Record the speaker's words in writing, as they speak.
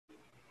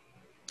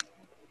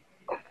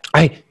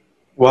Ay!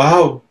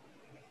 Wow!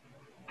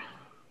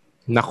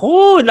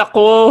 Naku!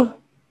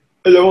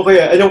 Alam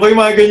ko yung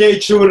mga ganyan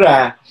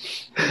itsura.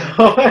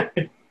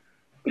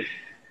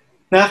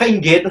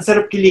 Nakakaingit. Ang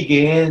sarap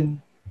kiligin.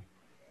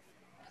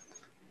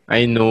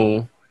 I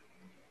know.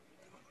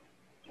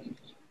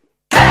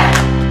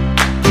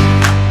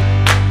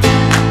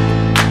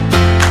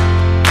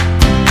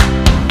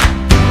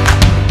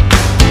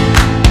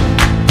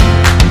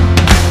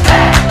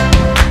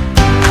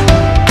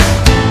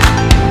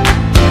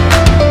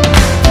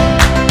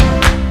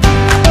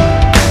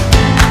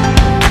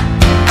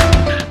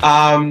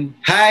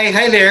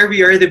 Hi there.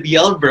 We are the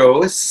BL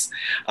Bros,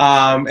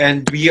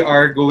 and we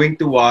are going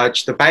to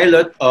watch the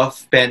pilot of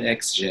Pen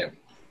X Gym.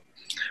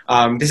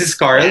 This is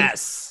Carl.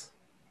 Yes.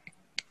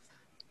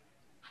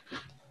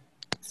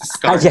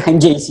 I'm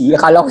JC.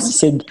 Akala ko si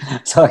Sid.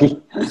 Sorry.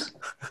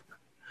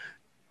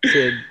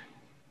 Sid.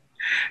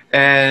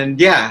 And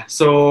yeah,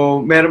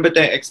 so meron ba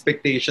tayong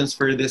expectations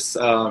for this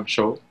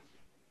show?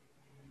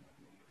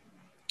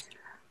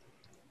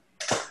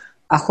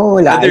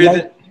 Ako wala.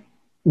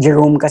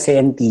 Jerome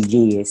kasi and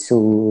TJ,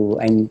 so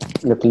I'm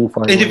looking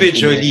forward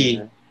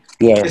individually.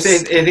 Yes.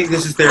 I think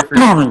this is their first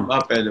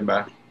up,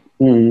 diba?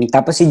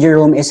 Tapos si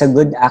Jerome is a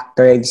good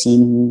actor. I've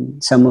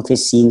seen some of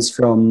his scenes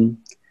from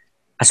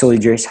A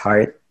Soldier's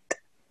Heart.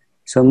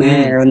 So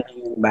meron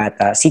yung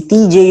bata. Si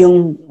TJ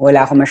yung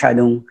wala ko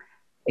masyadong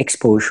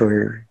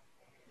exposure.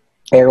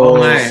 Pero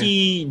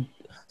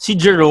si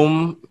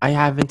Jerome, I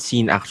haven't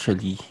seen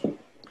actually.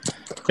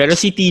 Pero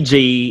si TJ,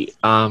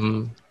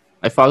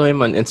 I follow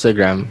him on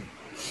Instagram.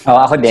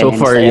 Ako din. So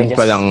far, yun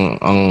pa lang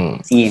ang...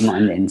 See him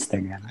on the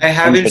Instagram. I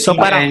haven't seen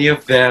any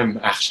of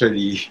them,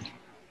 actually.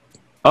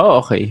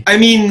 Oh, okay. I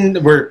mean,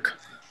 work.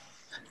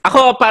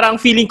 Ako, parang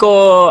feeling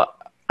ko,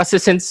 kasi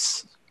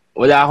since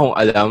wala akong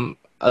alam,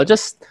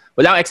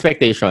 wala akong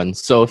expectations.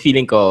 So,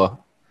 feeling ko...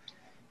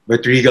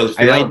 But Regal Films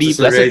I might be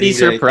pleasantly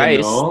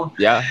surprised.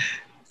 Yeah.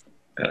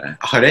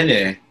 Ako rin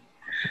eh.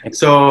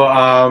 So,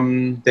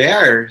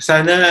 there.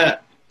 Sana...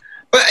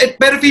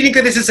 Pero feeling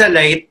ko this is a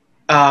light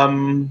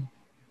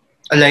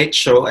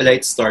show, a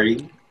light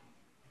story.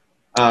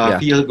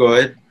 Feel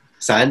good.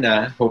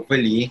 Sana,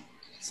 hopefully.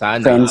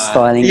 Sana. Friends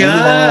calling.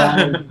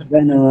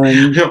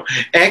 Ganun.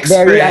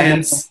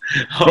 Ex-friends.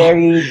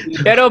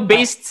 Pero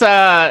based sa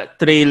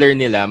trailer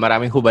nila,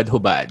 maraming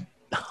hubad-hubad.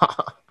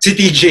 Si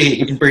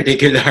TJ in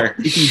particular.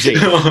 Si TJ.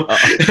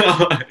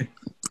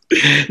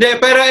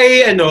 Pero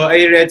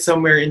I read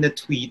somewhere in a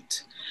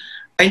tweet,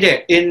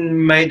 in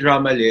my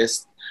drama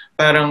list,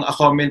 parang a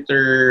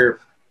commenter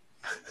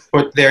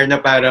put there na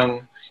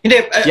parang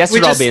yes,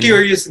 which Robin. is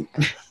curious.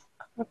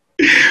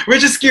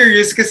 Which is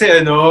curious kasi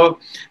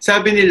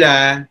sabi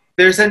nila,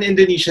 there's an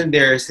Indonesian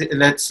there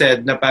that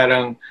said na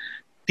parang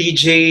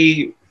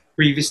TJ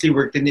previously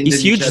worked in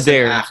Indonesia huge as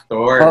there. an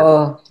actor.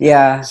 Oo,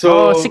 yeah.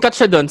 So, sikat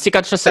siya doon.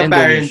 Sikat siya sa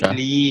Indonesia.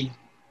 Apparently.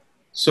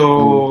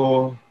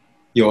 So,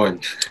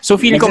 yun. So,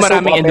 feeling ko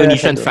maraming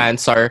Indonesian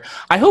fans are...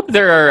 I hope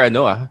there are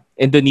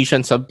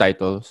Indonesian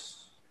subtitles.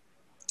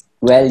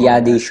 Well, yeah,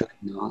 they should,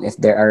 if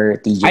there are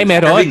TJ. Ay,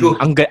 meron.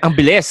 Ang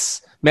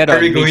bilis.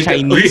 Meron. May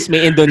Chinese,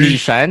 may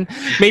Indonesian,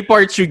 may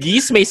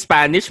Portuguese, may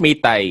Spanish, may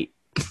Thai.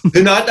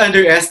 Do not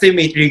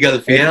underestimate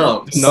Regal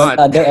Films. Not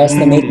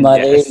underestimate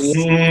Mother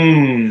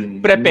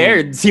Lily.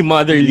 Prepared si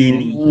Mother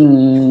Lily.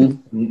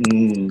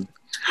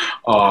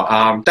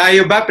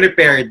 Tayo ba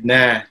prepared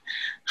na?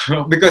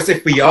 Because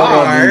if we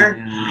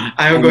are,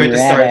 I'm going to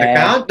start the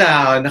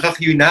countdown.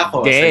 Naka-cue na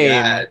ako.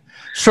 Okay.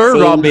 Sure,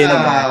 Robin.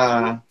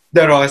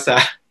 The Rosa.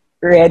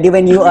 Ready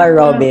when you are,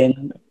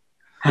 Robin.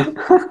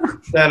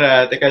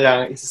 Tara, teka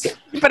lang.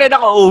 Hindi pa rin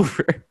ako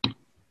over.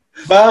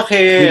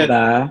 Bakit?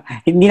 Diba?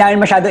 Hindi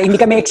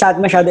kami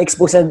masyado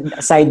exposed sa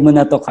side mo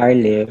na to, Carl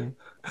eh.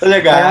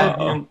 Talaga?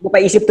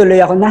 Napaisip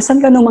tuloy ako,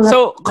 nasan ka nung mga...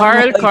 So,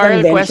 Carl,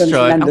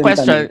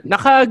 question.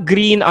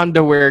 Naka-green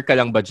underwear ka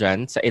lang ba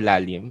dyan sa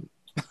ilalim?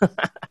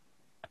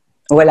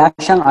 Wala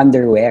siyang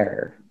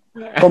underwear.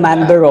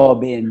 Commander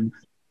Robin.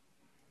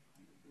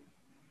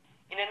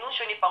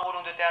 Inanunsyo ni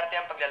Pangulong Duterte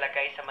ang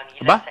paglalagay sa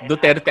Manila ba?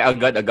 Duterte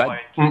agad-agad?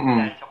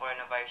 Dahil sa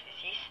coronavirus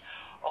disease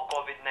o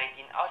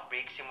COVID-19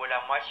 outbreak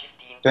simula March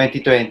 15,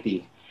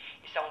 2020.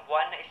 Isang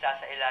buwan na isa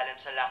sa ilalim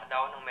sa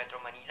lockdown ng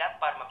Metro Manila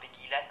para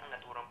mapigilan ang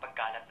naturang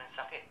pagkalat ng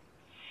sakit.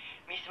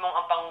 Mismong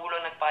ang Pangulo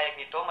nagpayag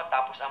nito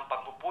matapos ang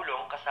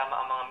pagpupulong kasama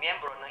ang mga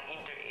miyembro ng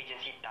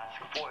Interagency Task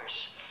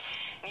Force.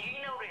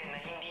 Nilinaw rin na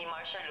hindi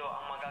martial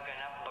law ang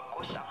magaganap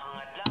bagkus ang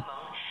hangad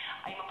lamang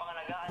ay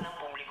mapangalagaan ng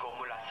publiko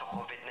mula sa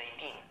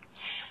COVID-19.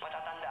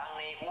 Matatanda ang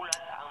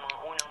naiulat ang mga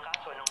unang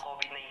kaso ng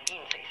COVID-19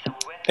 sa isang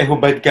wet...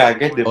 hubad ka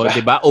agad, di ba?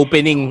 Diba?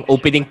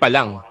 Opening pa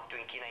lang.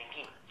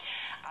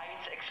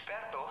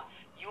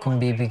 Kung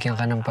bibigyan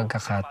ka ng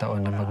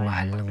pagkakataon na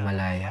magmahal ng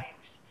malaya,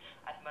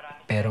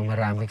 pero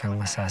marami kang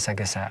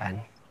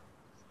masasagasaan,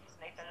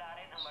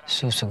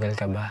 susugal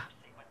ka ba?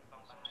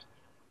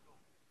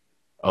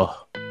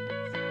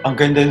 Ang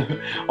ganda.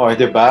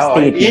 Diba?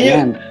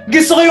 Statement.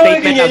 Gusto ko yung mga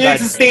ganyan yung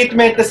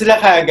statement na sila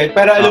kagad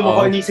para alam mo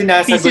kung ano yung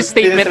sinasagot. Thesis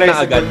statement na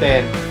agad.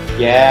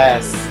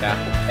 Yes. Yeah.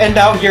 And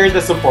now here are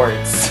the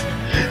supports.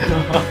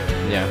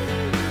 Yeah.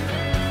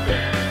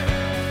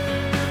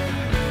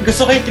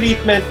 Gusto ko yung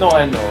treatment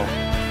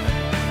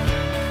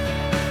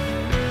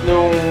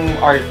nung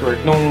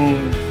artwork, nung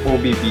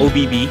OBB.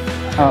 OBB?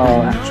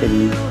 Oo,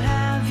 actually.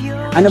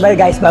 Ano ba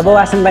guys,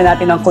 babawasan ba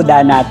natin ang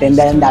kuda natin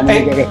dahil ang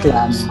dami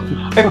nagreklamo?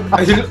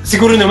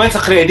 Siguro naman sa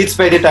credits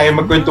pwede tayo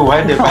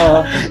magkwentuhan, di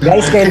ba?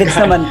 Guys, credits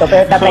naman to,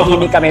 pero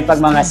tatahimik kami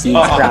pag mga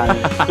scenes, promise.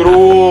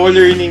 True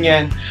learning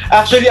yan.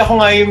 Actually,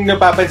 ako nga yung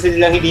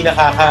napapansin nilang hindi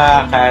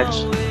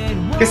nakaka-catch.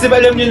 Kasi ba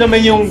alam niyo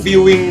naman yung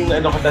viewing,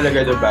 ko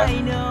talaga, di ba?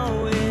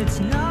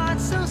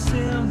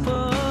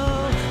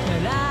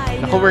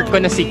 Naka-work ko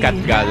na si Kat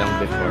Galang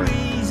before.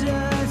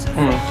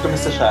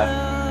 Kumusta siya?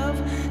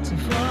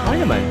 Okay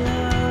naman.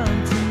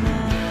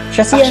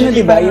 Siya si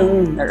di ba,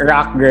 yung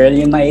rock girl,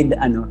 yung may,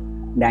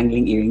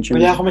 dangling earrings.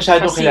 Wala ako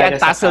masyadong kilala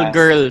sa Tassel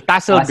Girl.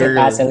 Tassel Girl.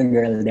 Tassel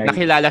Girl.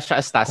 Nakilala siya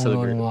as Tassel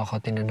Kung Girl. noon mo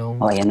ako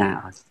tinanong, Yan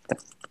na.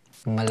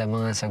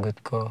 malamang ang sagot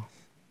ko,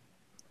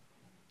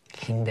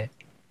 hindi.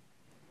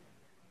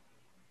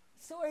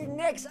 So our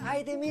next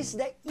item is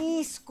the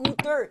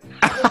e-scooter.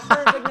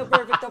 Perfect na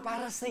perfect to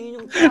para sa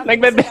inyong traffic.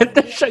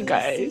 Nagbebenta siya,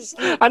 guys.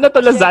 Ano to,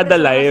 Lazada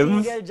Live?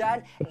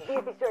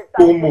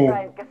 Kumu.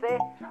 Kasi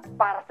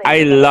para sa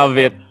I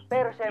love it.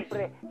 Pero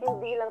syempre,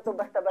 hindi lang to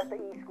basta-basta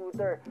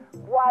e-scooter.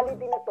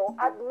 Quality na to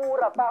at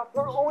mura pa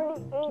for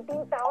only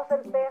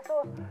 18,000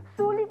 pesos.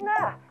 Sulit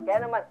na!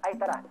 Kaya naman,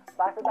 tara,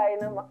 basta tayo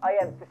ng...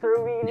 Ayan, si Sir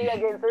Willie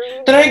again. Sir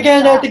Willie, Try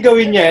kaya natin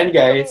gawin yan,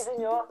 guys.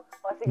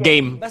 Sige.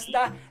 Game.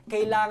 Basta,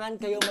 kailangan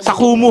kayo Sa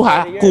Kumu,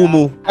 ha?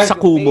 Kumu. Sa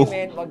Kumu.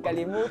 Payment, huwag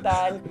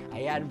kalimutan.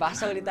 Ayan,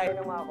 basa ulit tayo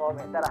ng mga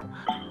comment. Tara.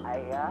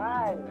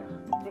 Ayan.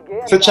 Sige.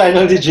 Sa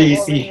channel ni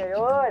JC.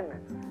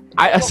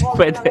 Ay,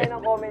 pwede.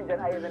 Ng comment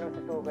dyan. Ayun na nung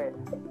si Suke.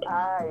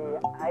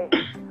 Ay.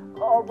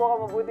 Oo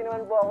po, mabuti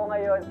naman po ako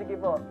ngayon. Sige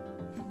po.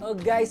 Oh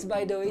guys,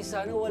 by the way,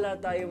 sana wala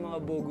tayong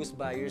mga bogus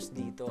buyers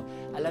dito.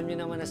 Alam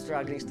niyo naman na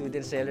struggling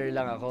student seller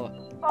lang ako.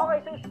 Okay,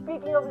 so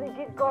speaking of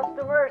legit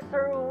customers,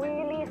 Sir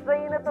Willie,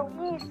 sa'yo na tong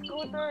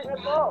e-scooter na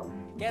to.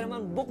 Kaya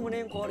naman, book mo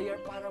na yung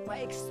courier para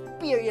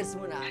ma-experience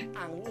mo na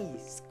ang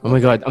e-scooter. Oh my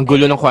God, ang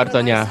gulo ng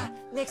kwarto niya.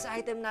 Next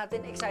item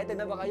natin, excited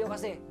na ba kayo?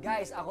 Kasi,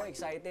 guys, ako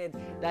excited.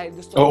 Dahil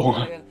gusto ko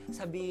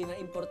sabihin na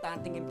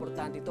importante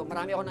ito.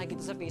 Marami ako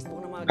nakikita sa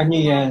Facebook ng mga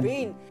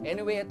campaign.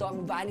 Anyway, ito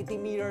ang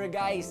vanity mirror,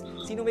 guys.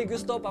 Sino may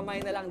gusto,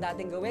 pamain na lang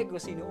dating gawin. Kung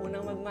sino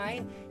unang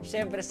mag-mine,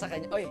 syempre sa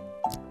kanya. Oy,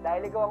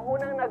 dahil ikaw ang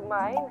unang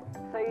nag-mine,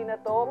 sa'yo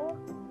na tong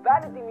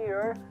vanity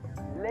mirror,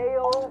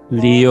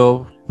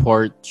 Leo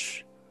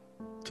Porch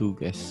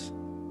Tugas.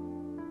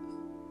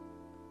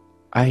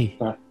 Ay.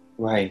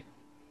 Why?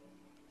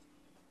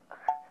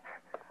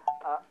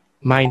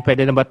 Mine,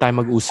 pwede na ba tayo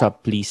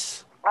mag-usap,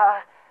 please?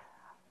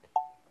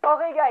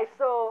 Okay guys,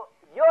 so,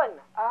 yun.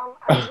 I'm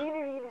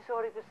really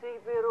sorry to say,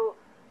 pero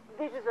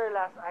this is our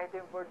last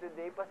item for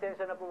today.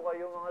 Pasensya na po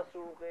kayo mga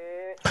suke.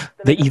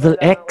 The evil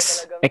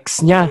ex.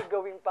 Ex niya.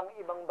 Gawin pang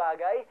ibang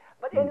bagay.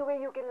 But anyway,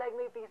 you can like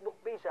my Facebook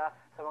page ha.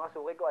 Sa mga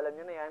suke ko, alam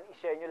nyo na yan.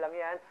 I-share nyo lang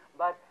yan.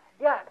 But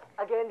yeah,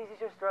 again, this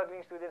is your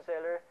struggling student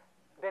seller,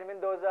 Ben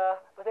Mendoza.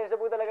 Pasensya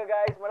po talaga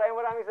guys.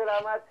 Maraming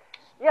salamat.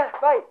 Yeah,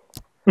 bye!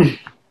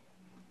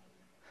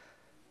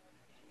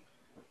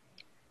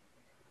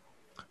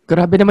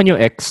 Grabe naman yung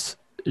ex.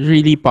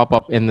 Really pop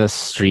up in a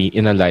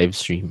live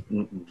stream.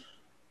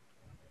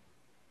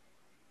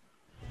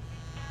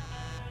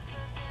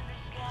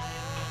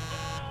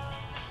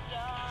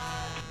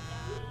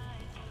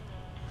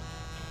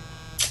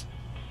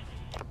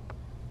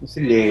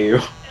 Si Leo.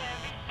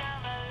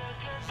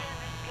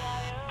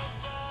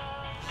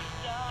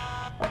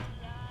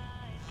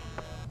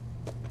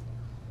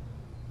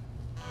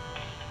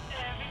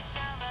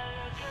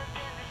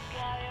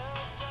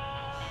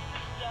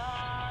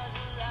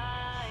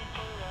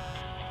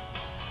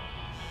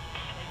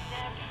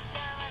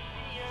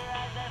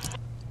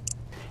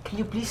 Can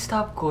you please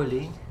stop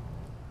calling?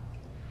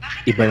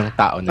 Iba ng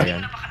tao na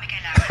yan.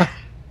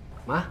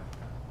 Ma?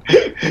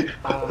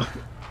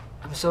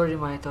 I'm sorry,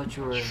 Ma. I thought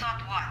you were... You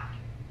thought what?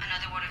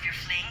 Another one of your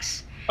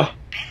flings?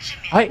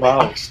 Benjamin, Ay.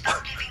 Wow.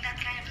 stop living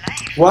that kind of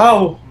life.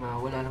 Wow! Ma,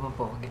 wala naman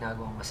po akong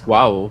ginagawang masama.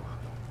 Wow.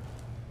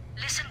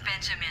 Listen,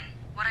 Benjamin,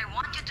 what I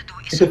want you to do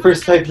is It's the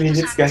first 5 dito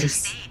minutes, sa amin sa guys.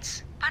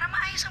 States para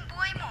maayos ang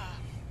buhay mo.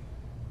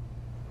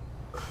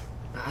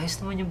 Naayos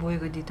naman yung buhay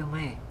ko dito,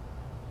 Ma eh.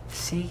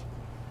 See?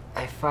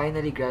 I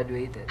finally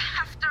graduated.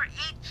 After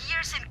 8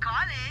 years in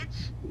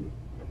college.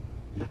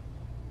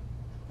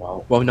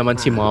 Wow naman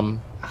si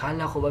mom.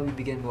 Akala ko ba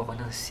bibigyan mo ako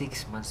ng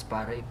 6 months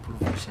para i-prove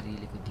yung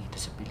sarili ko dito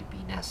sa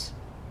Pilipinas?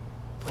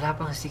 Wala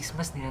pang 6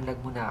 months, nilalag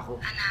mo na ako.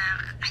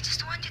 Anak, I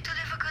just want you to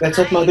live a good That's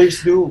life. what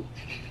mothers do.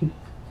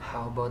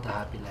 How about a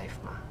happy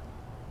life, Ma?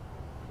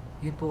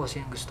 Yun po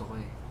kasi ang gusto ko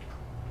eh.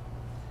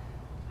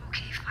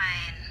 Okay,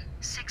 fine.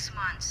 6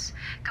 months.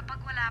 Kapag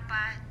wala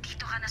pa,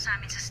 dito ka na sa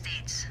amin sa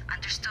States.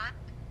 Understood?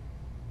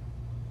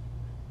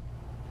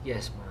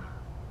 Yes, Ma.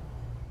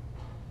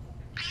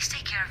 Please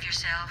take care of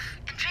yourself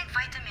and drink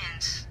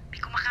vitamins.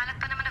 May kumakalat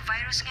pa naman na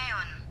virus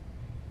ngayon.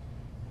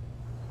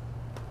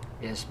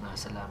 Yes, Ma.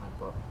 Salamat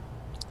po.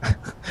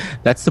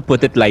 That's to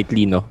put it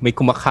lightly, no? May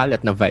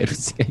kumakalat na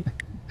virus.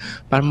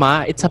 Parang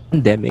it's a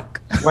pandemic.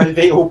 While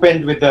they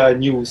opened with the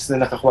news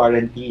na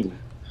naka-quarantine.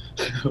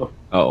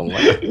 Oo nga.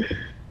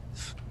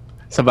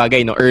 Sa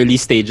bagay, no? Early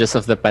stages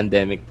of the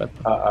pandemic. But...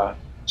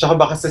 Tsaka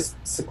baka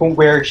kung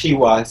where she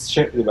was,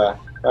 di ba?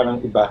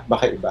 Parang iba,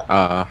 baka iba.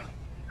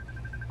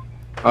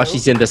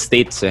 She's in the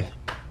States eh.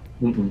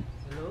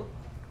 Hello?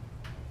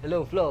 Hello,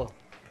 Flo.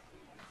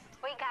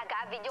 Uy,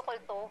 gaga, video call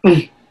to.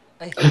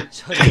 Ay,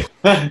 sorry.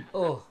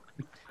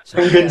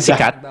 Sorry. Si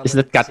Kat? Is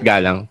that Kat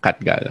Galang? Kat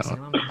Galang. Kasi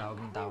naman may tawag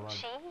ng tawag.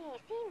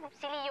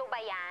 Si Leo ba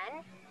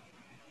yan?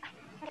 Ay,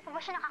 hindi pa ba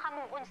siya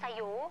nakaka-move on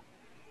sa'yo?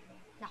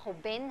 Naku,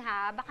 Ben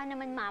ha, baka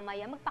naman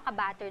mamaya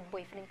magpaka-battered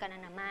boyfriend ka na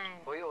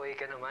naman. Uy,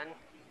 ka naman.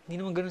 Hindi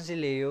naman ganun si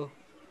Leo.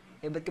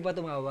 Ba't ka pa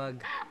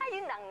tumawag?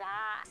 Ayun na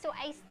nga. So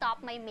I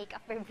stopped my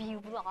makeup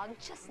review vlog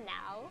just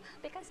now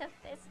because of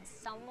this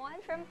someone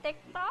from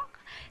TikTok.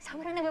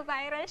 Sobrang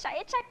nag-viral siya.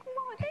 I-check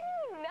mo.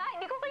 Dali na.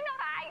 Hindi ko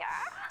kinakaya.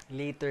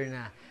 Later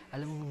na.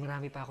 Alam mo,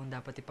 marami pa akong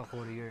dapat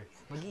ipa-courier.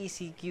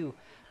 Mag-ECQ.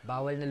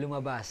 Bawal na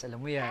lumabas.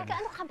 Alam mo yan.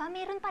 Ano ka ba?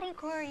 Meron pa rin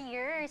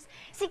couriers.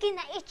 Sige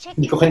na, i-check.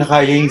 Hindi ko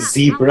kinakaya yung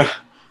zebra.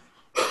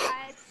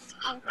 At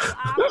ang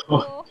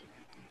ako.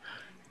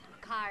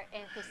 Car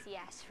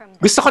enthusiast from...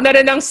 Gusto ko na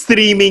rin ng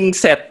streaming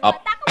setup.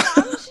 Bata ko,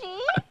 Bamshi.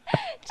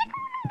 Check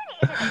mo na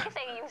rin. Isa kasi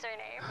yung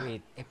username.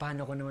 Wait,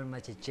 paano ko naman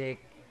ma-check?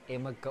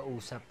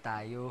 Magkausap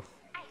tayo.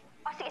 Ay,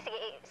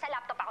 sige. Sa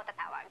laptop ako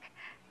tatawag.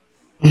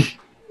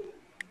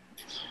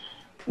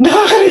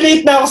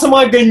 Nakaka-relate na ako sa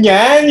mga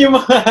ganyan. Yung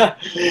mga...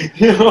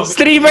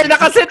 Streamer na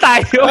kasi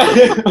tayo.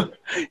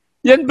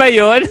 Yan ba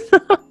yun?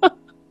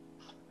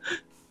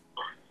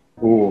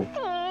 Oo.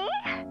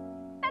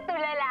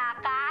 Natulala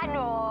ka,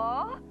 no?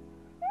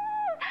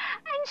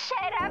 Ang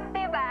sarap,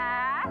 diba?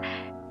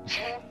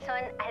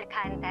 Jenson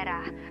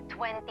Alcantara,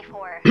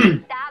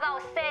 24,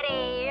 Davao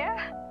City.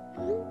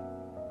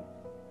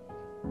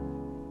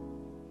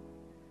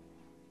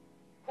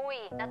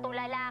 Huy,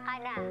 natulala ka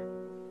na.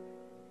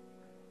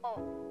 Oh,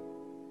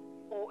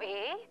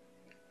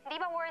 Di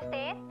ba worth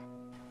it?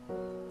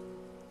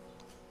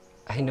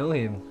 I know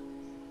him.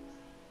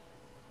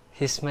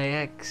 He's my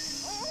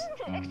ex.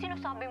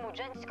 Sinasabi mo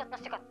dyan, sikat na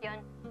sikat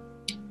yan.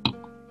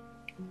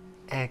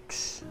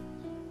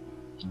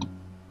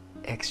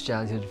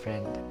 Ex-childhood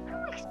friend.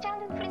 Anong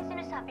ex-childhood friend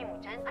sinasabi mo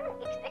dyan?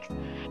 Anong ex?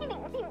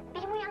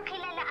 Hindi mo yan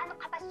kilala. Ano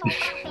ka ba?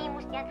 Sobrang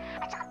famous yan.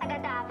 At saka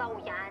taga Davao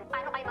yan.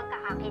 Paano kayo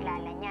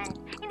magkakakilala niyan?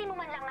 Hindi mo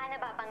man lang nga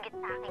nababanggit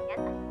sa akin yan.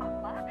 Ano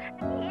ba?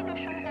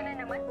 Nag-i-illusion ka na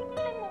naman.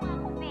 Tigilan mo nga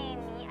ako,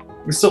 Benny.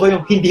 Gusto ko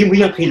yung hindi mo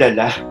yung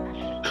kilala.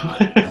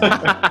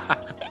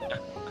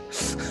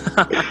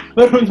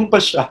 Marunong pa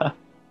siya.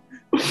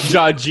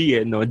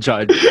 Judgy no?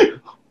 Judge.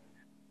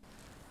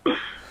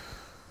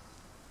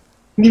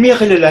 Hindi mo yung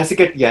kilala,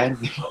 sikat yan.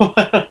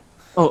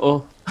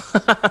 Oo.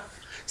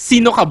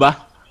 Sino ka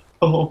ba?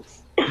 Oo.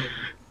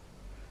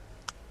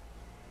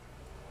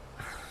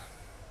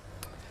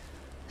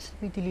 Saan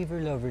may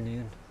deliver lover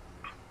na yun?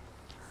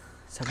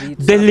 Sabi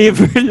ito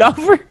Deliver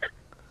lover?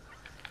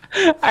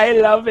 I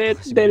love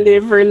it.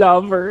 Deliver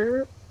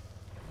lover.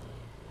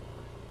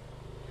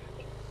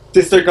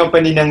 Sister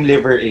company ng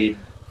Liver Aid.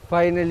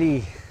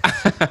 Finally.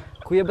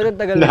 Kuya, ba't ang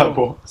tagal mo?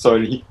 Labo,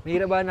 sorry.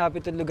 Mahirap ba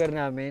hanapin itong lugar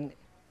namin?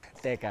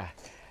 Teka,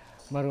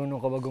 marunong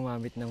ka ba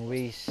gumamit ng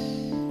Waze?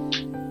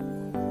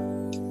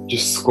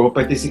 Diyos ko,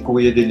 pati si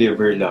Kuya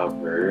Deliver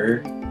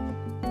Lover.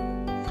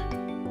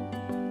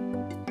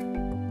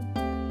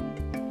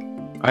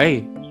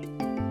 Ay.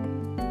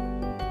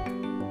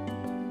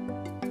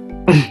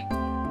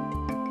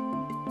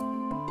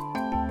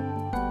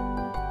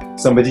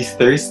 Somebody's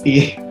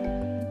thirsty.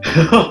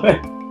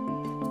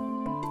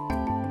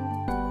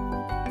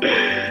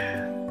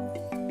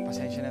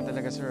 Pasensya na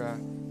talaga, sir, ha.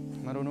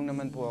 Marunong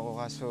naman po ako,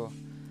 kaso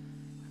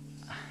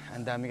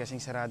ang dami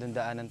kasing saradong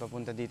daanan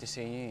papunta dito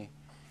sa inyo, eh.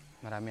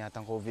 Marami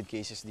atang COVID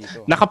cases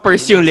dito.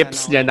 Naka-purse yung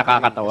lips niya,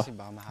 nakakatawa. Kasi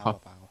baka mahawa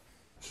pa ako.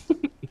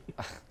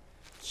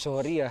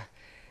 Sorry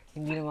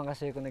hindi naman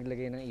kasi ako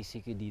naglagay ng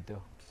ECQ dito.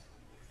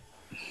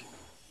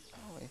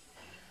 Okay.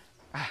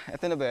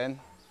 Eto na ba yan?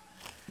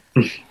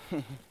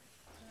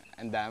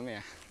 Ang dami,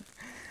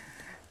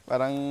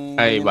 Parang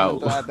ay, wow.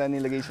 Ito ata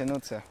nilagay sa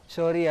notes,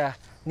 Sorry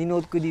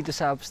ninote ko dito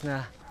sa apps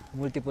na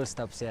multiple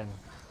stops yan.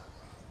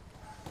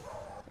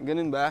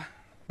 Ganun ba?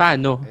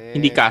 Paano?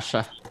 Hindi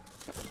kasha.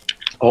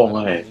 Oo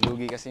nga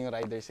Lugi kasi yung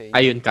rider sa inyo.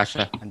 Ayun,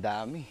 kasha. Ang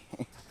dami.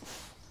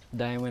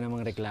 Dahil mo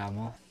namang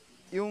reklamo.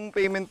 Yung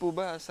payment po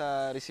ba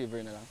sa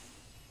receiver na lang?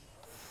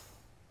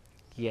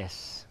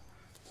 Yes.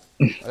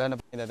 Wala na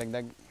po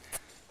idadagdag?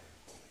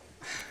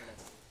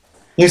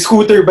 Yung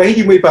scooter ba,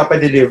 hindi mo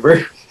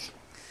ipapadeliver?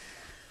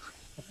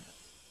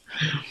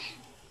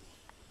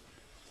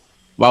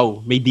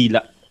 Wow, may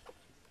dila.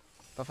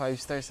 Pa 5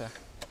 stars,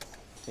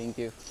 Thank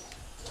you.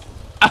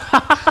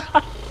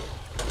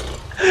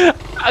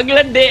 Ang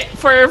landi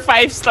for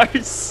 5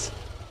 stars.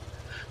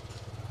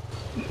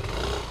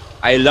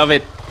 I love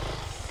it.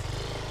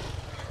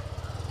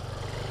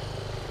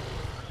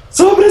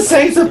 Sobrang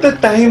signs of the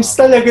times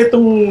talaga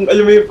itong,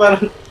 alam mo yung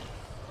parang...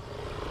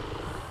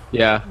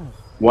 Yeah.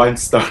 1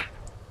 star.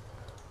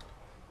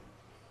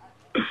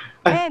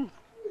 Ben,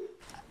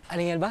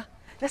 Aling ba?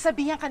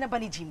 nasabihan ka na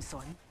ba ni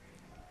Jimson?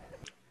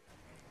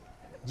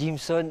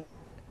 Jimson,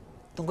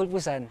 tungkol po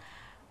saan?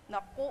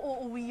 Naku,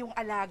 uuwi yung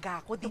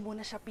alaga ko. Di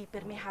muna siya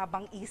pipirme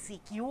habang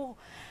ECQ.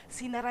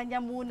 Sinara niya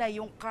muna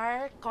yung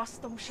car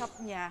custom shop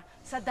niya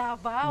sa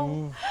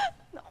Davao.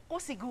 Naku,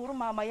 siguro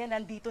mamaya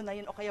nandito na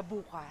yun o kaya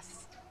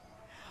bukas.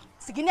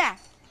 Sige na,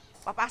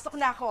 papasok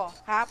na ako.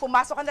 Ha?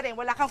 Pumasok ka na rin,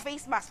 wala kang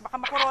face mask. Baka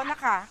makorona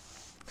ka.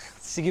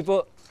 Sige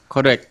po.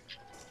 Correct.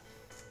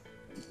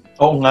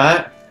 Oo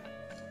nga.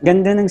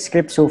 Ganda ng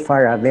script so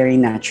far, very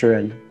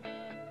natural.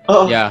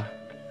 Oo. Yeah.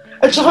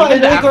 At saka, Even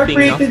the acting,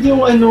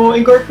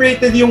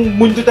 incorporated yung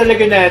mundo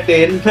talaga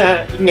natin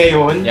na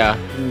ngayon. Yeah.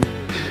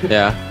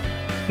 Yeah.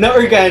 Na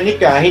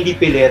organic hindi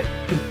pilit.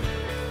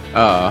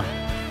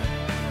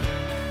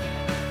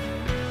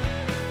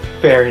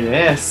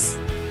 Fairness.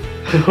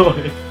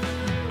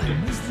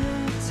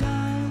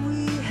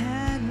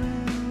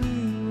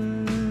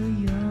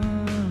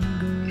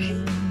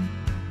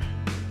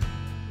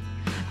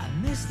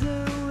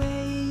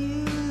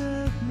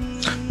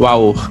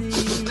 Wow.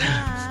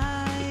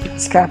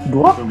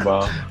 Scrapbook?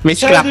 Diba? May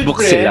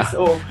scrapbook sila.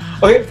 Oo.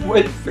 Okay,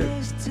 wait.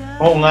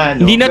 Oo nga,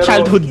 no? Hindi na Pero,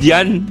 childhood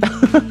yan.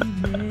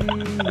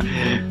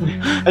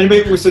 ano ba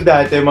yung uso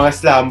dati? Mga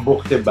slam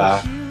book,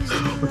 diba?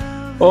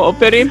 Oo,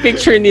 pero yung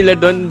picture nila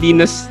doon, di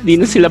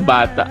na sila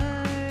bata.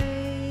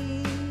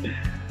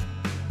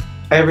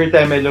 Every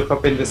time I look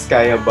up in the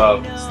sky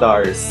above,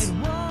 stars.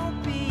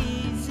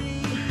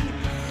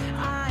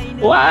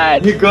 What?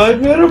 Oh my God,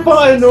 meron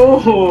pa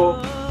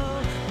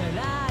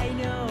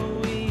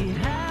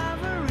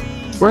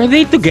Were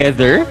they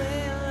together?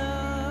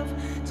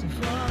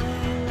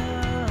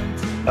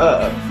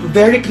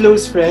 Very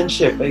close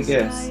friendship, I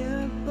guess.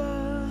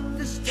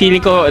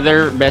 Feeling ko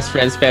they're best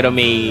friends pero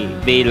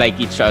they like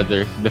each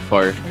other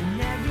before.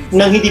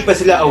 Nang hindi pa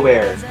sila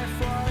aware.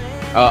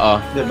 Oo.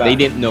 Diba? They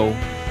didn't know.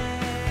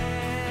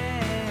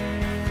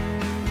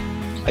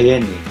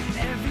 Ayan eh.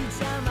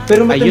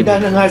 Pero matanda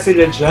na nga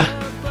sila dyan.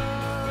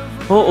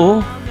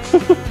 Oo.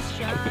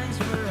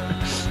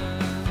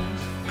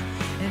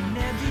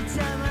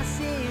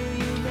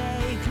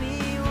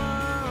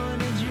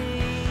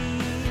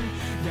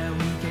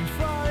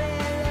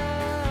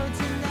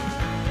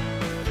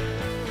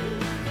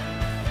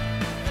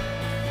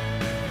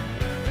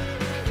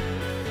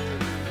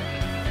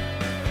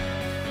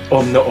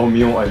 Om na om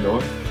yung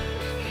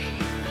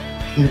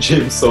yung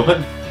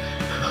Jameson.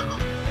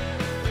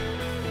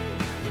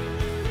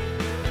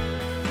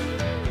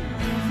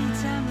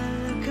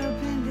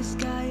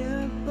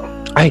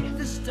 Ay!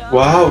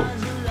 Wow!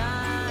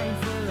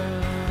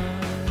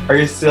 Are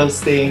you still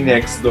staying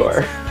next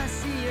door?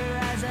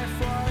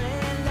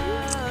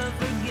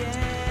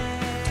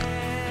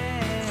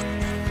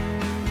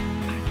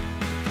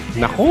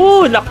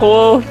 Naku!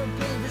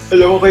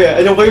 Alam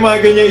ko yung mga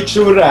ganyan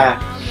itsura.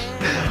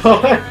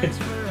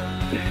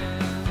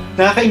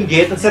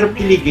 Nakakaingit, ang sarap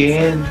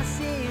kiligin.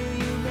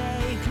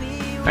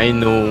 I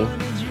know.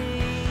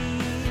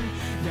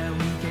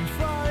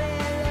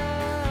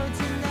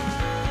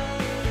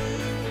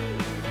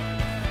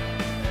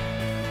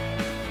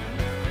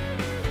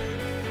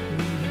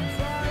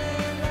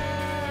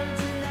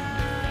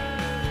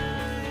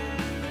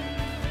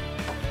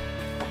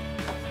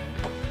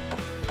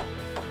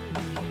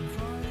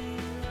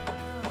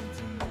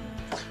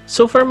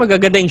 So far,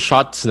 magaganda yung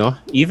shots, no?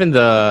 Even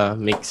the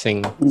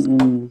mixing.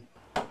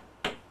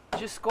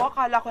 Diyos ko,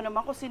 akala ko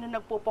naman kung sino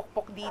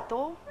nagpupokpok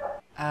dito.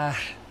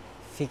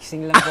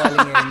 Fixing lang po,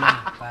 Aling Elma,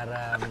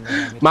 para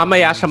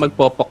Mamaya siya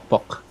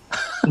magpopokpok.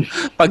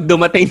 Pag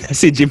dumating na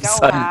si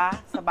Jimson.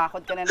 Ikaw sa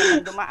bakod ka na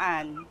naman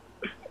dumaan.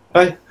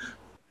 Ay!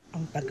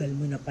 Ang tagal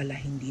mo na pala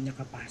hindi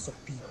nakapasok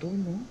dito,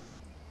 no?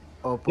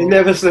 Opo. Yung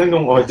levels lang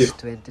ng audio.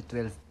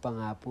 2012 pa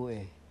nga po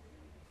eh.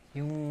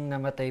 Yung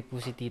namatay po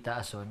si Tita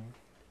Ason,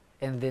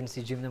 and then si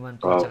Jim naman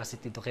po, tsaka si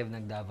Tito Kev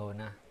nag-Davao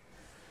na.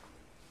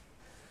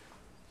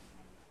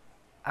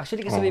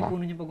 Actually, kasabay po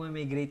nun yung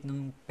pag-migrate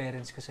ng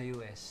parents ko sa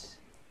US.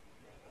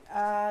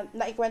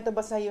 Naikwento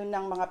ba sa'yo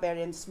ng mga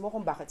parents mo kung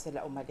bakit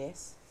sila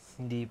umalis?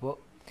 Hindi po.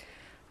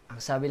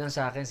 Ang sabi lang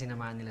sa akin,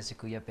 sinamahan nila si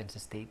Kuya Pen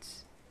sa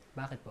States.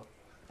 Bakit po?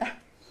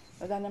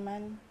 Wala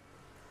naman.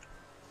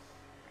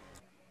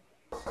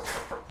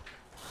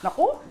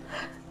 Naku!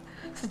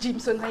 Si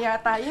Jimson na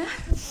yata yan.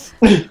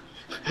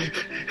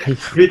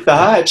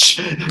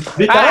 Retouch!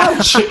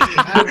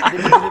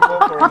 Delivery po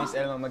for Miss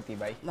Elma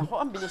Magtibay. Naku,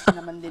 ang bilis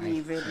naman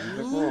delivery.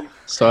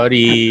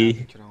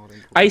 Sorry.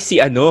 Ay,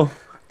 si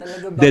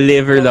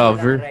Deliver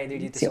Lover.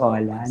 Si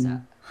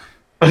Olan.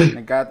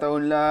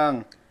 Nagkataon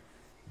lang.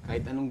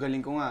 Kahit anong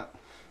galing ko nga,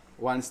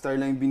 1 star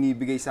lang yung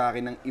binibigay sa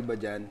akin ng iba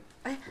dyan.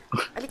 Ay,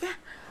 alika.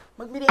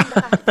 Magmerienda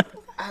ka.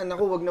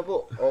 Naku, wag na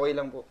po. Okay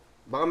lang po.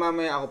 Baka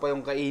mamaya ako pa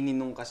yung kainin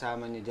nung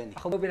kasama niyo dyan eh.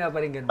 Ako ba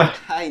pinaparinggan mo?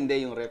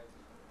 Hindi, yung rep.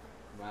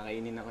 Baka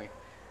kainin ako eh.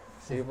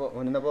 Sige po,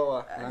 una na po ako.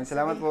 Maraming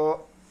salamat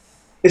po.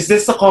 Is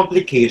this a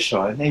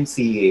complication I'm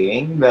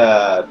seeing?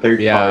 The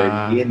third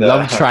party? The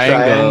Love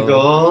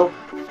triangle.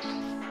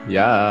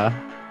 Yeah.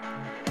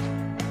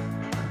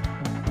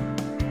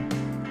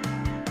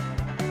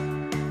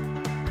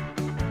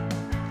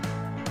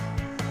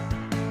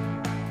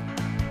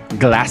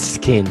 glass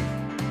skin.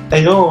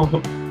 I know.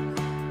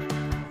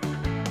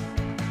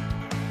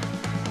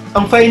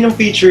 Ang fine ng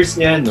features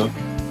niya, no?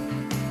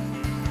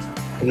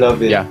 I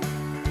love it. Yeah.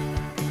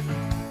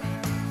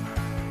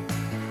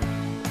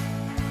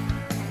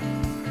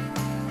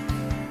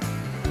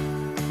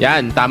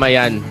 Yan, tama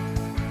yan.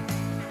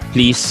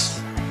 Please.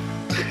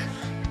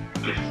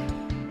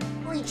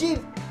 Uy,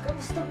 Jim!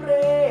 Kamusta,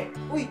 pre?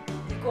 Uy,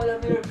 di ko alam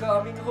you're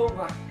coming home,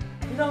 ah.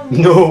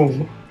 No!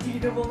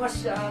 Di naman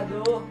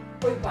masyado.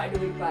 Uy, by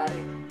the way, pare,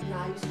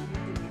 naayos yung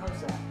meeting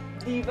house, ah.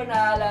 Di ba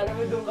naalala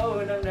mo doon ka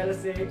unang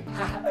nalasing?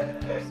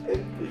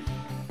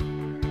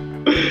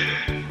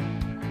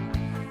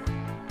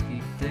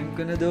 Big time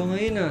ka na daw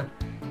ngayon, ah.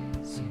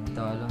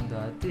 Sintalang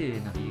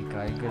dati,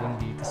 nakikain ka lang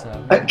dito sa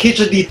amin.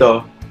 Kitchen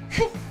dito?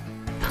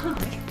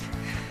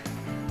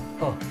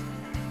 Oh,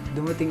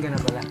 dumating ka na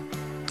pala.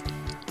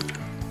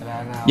 Wala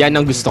na ako. Yan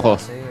ang gusto ko.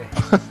 Sa'yo, eh.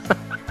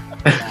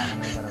 Wala ka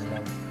na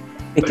paramdam.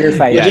 Pick your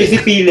fight. Yeah. JC,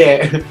 pili.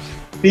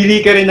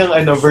 Pili ka rin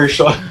ng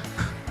version.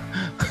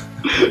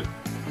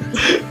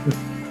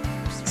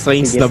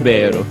 Saints na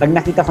bero. Pag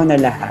nakita ko na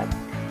lahat.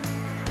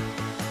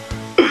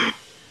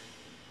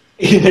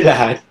 Yun na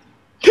lahat.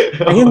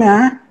 Ayun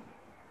na.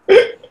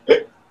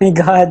 My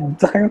God,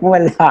 parang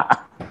wala.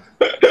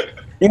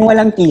 Yung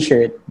walang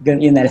t-shirt,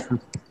 yun na lang.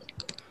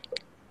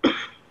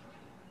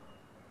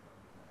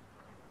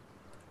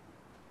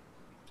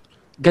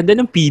 Ganda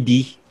ng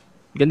PD.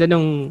 Ganda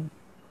ng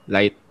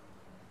light.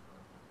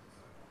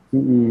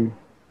 Mm-mm.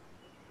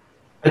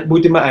 At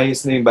buti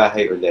maayos na yung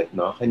bahay ulit,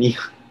 no?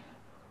 Kanina.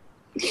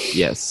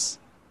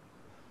 Yes.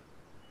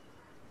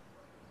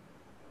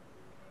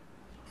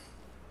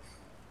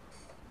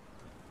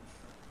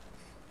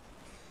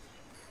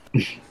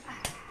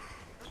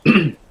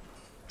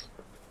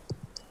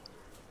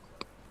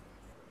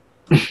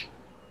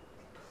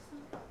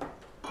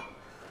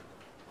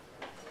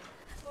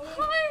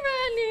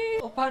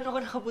 O, paano ka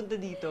nakapunta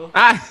dito?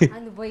 Ah!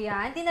 Ano ba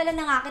yan? Dinala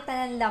na nga kita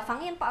ng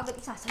lafang. Yan pa agad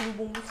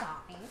isasalubong mo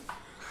sa akin.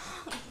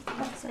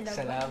 Salamat.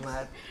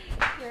 Salamat.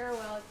 You're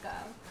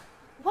welcome.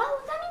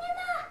 Wow, dami niya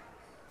na!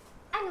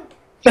 Ano?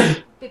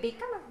 Bibig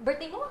ka?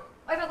 Birthday mo?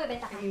 Or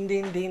magbebenta ka?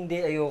 Hindi.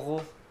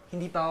 Ayoko.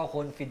 Hindi pa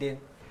ako confident.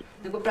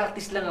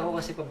 Nagpa-practice lang ako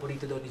kasi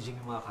paborito daw ni Jing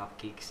yung mga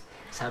cupcakes.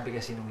 Sabi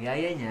kasi nung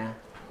yaya niya,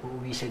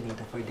 uuwi siya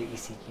dito for the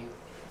ECQ.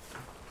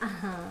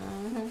 Aha.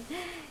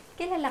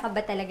 Kilala ka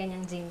ba talaga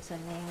niyang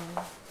Jameson na yun?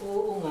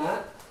 Oo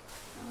nga.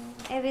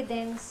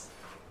 Evidence.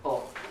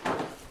 Oh.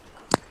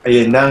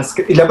 Ayun na.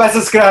 Ilabas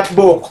sa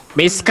scrapbook.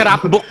 May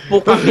scrapbook po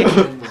kami.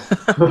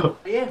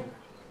 Ayan.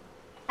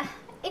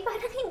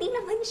 Parang hindi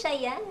naman siya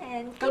yan.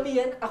 Kami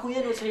yan. Ako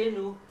yan o sa'yo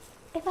no.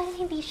 Parang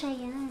hindi siya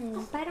yan.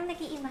 Parang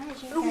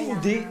nag-i-imagine ka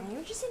lang. Hindi.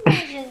 You're just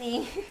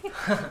imagining.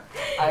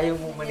 Ayaw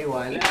mo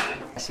maniwala.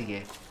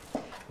 Sige.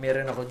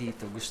 Meron ako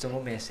dito. Gusto mo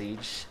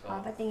message?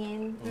 Oh,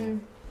 patingin.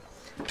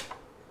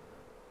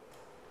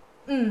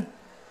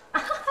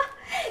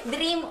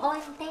 Dream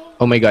on, te.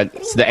 Oh my God,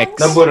 it's the X.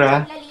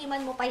 Nabura.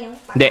 Laliman mo pa yung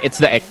Hindi,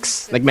 it's the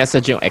X.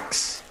 Nag-message yung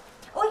X.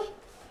 Uy!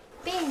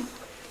 Ping!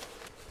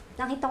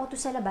 Nakita ko to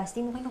sa labas.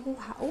 Di mo kayo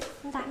nakuha. Oh,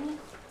 ang dami.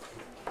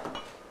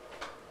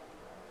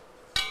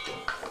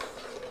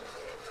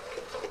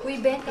 Uy,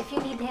 Ben, if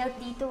you need help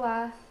dito,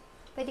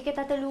 pwede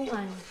kita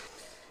tulungan.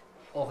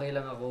 Okay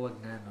lang ako. Wag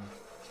na, no?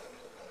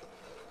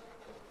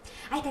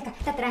 Ay, teka.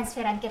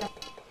 Ta-transferan kita.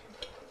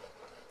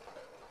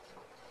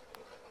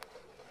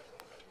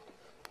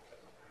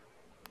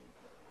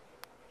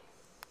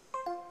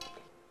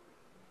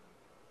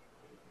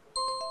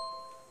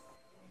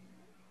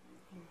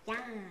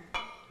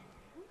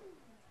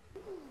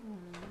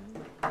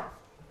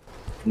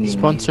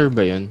 Sponsor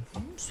ba yun?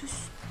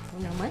 Oo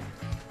naman.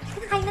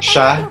 Kain na tayo.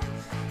 Siya?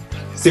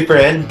 Si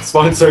friend?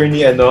 Sponsor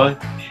ni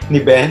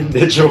Ben?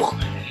 The joke.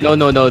 No,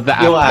 the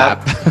app. Yung the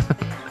app.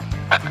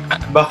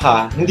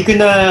 Baka. Hindi ko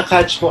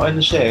na-catch kung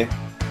ano siya eh.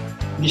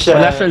 Hindi siya...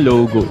 Wala siya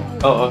logo.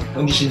 Oo,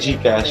 hindi siya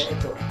Gcash.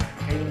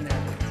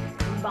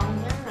 Ang bang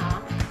niya, ha?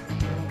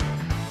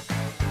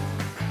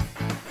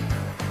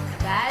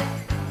 Dad?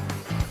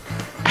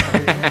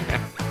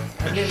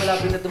 Okay,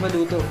 malapit na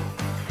tumaluto.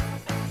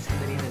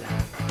 Sandali na lang.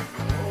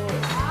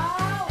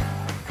 Wow!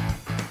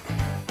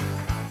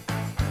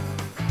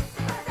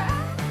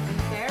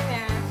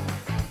 Fairness.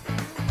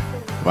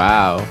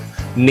 Wow.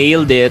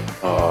 Nailed it.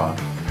 Oh.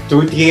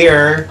 Tooth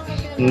here.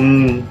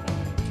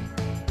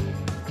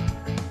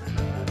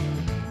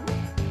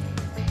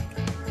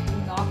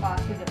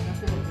 Nakakasulat na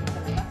sulat na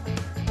talaga.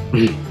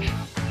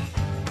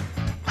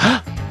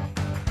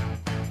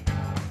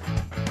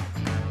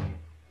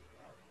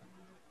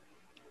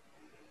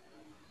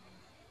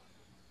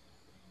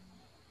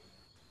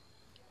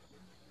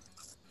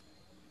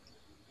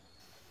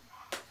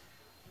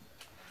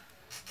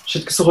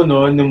 Shit, gusto ko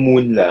noon, ng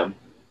moon lamp.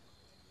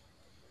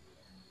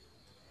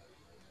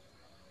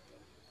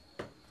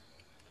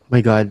 Oh my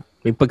God.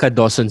 May pagka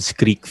Dawson's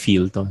Creek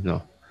feel to,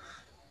 no?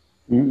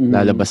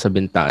 Lalabas sa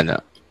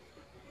bintana.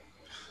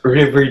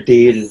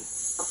 Riverdale.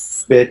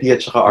 Betty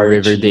at saka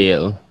Archie.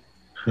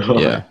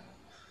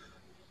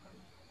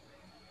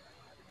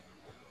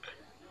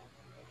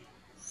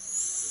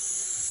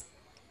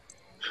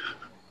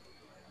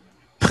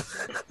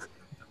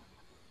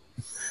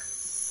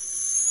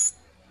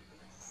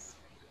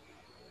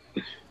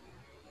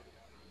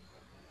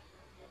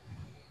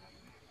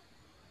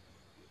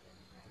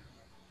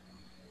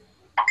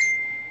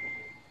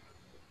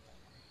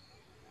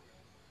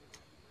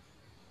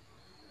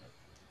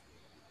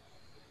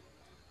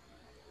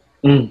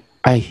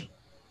 Ay.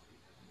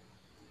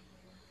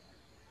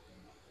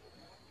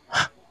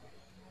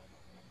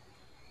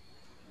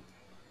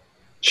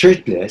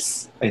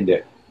 Shirtless? Ay, hindi.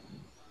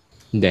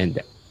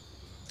 Hindi.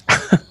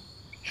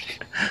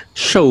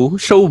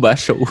 Show ba?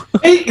 Show.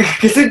 Eh,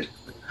 kasi,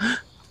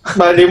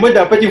 malay mo,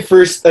 dapat yung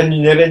first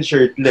niya rin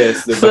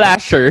shirtless, diba?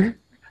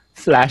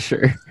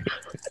 Flasher.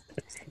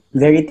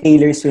 Very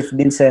Taylor Swift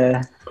din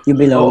sa You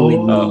Belong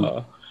With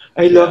Me.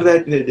 I love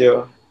that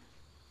video.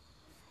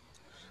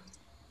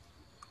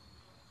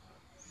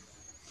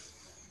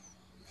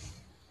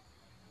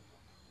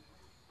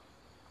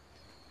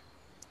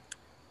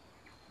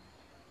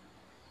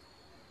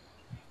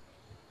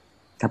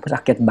 Tapos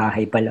akyat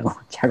bahay pa lang.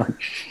 Charot.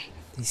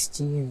 Please,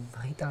 Jim,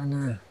 makita ka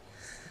na.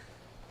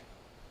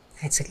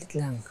 Kahit saglit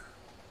lang.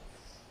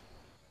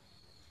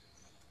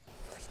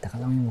 Makita ka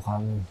lang yung mukha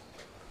mo.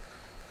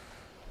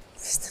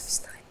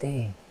 Miss na kita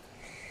eh.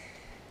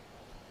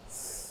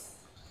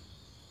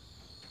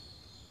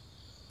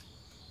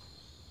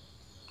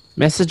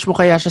 Message mo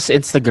kaya siya sa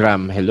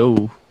Instagram.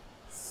 Hello.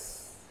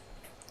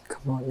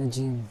 Come on na,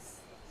 Jim.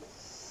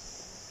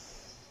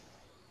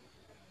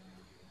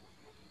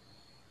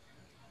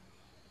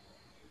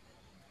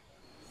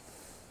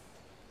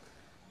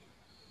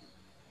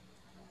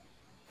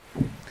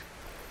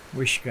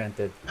 Wish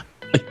granted.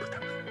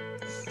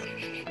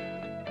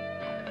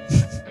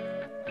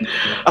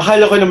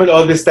 Akala ko naman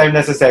all this time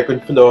nasa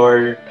second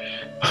floor.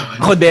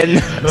 Ako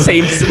din.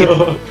 Same.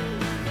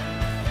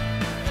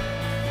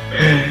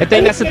 Ito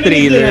yung nasa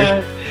trailer.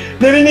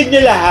 Narinig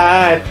niya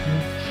lahat.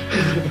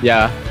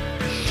 Yeah.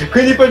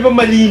 Kung hindi pa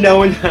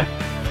malinaw na.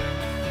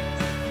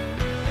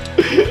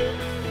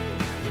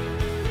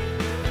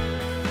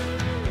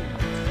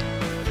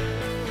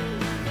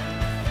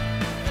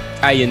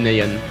 Ayun na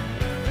yun.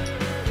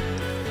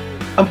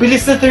 Ang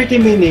bilis na 30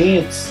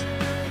 minutes.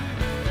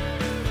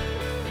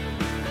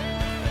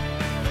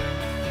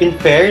 In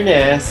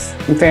fairness,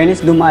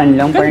 dumaan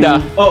lang.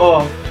 Ganda.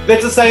 Oo.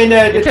 That's a sign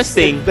that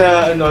interesting.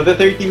 The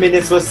 30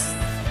 minutes was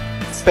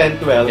spent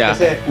well. Yeah.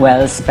 Kasi,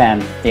 well spent,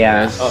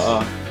 yeah.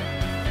 Oo.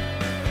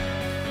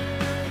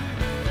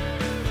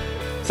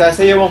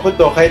 Sasayawan ko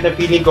to kahit na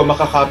feeling ko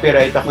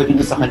makaka-copyright ako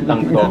dito sa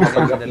kantang to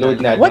kapag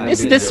upload natin. What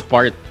is this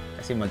part?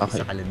 Kasi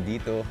mag-isa ka lang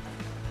dito.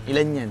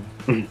 Ilan yan?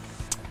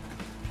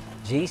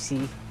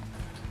 JC.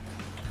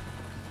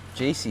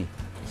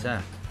 Isa.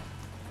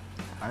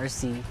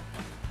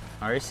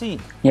 RC.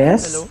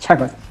 Yes? Hello?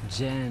 Charot.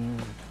 Jen.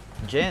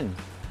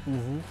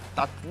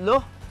 Tatlo.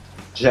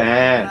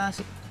 Jen.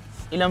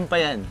 Ilan pa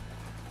yan?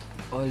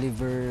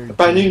 Oliver.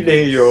 Paano yung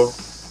Leo?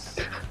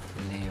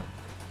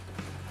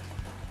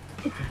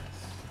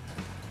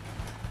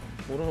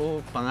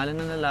 Puro pangalan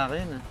ng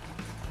lalaki yan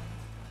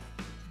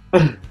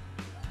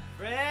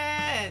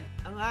Friend!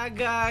 Ang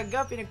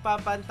aga-aga,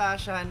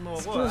 pinagpapantasyahan mo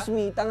ko. Excuse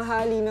me,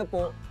 tanghali na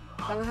po.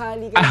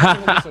 Tanghali ka na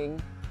magising.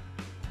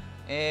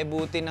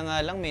 Buti na nga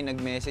lang may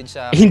nag-message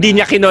sa Hindi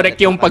niya kinorek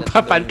yung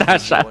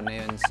pagpapantasya. na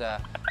yun sa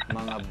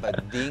mga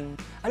bading.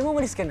 Alam mo,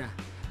 malis ka na.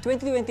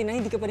 2029,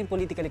 hindi ka pa rin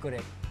politically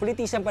correct.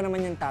 Politician pa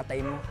naman yung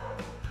tatay mo.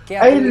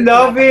 Kaya I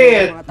love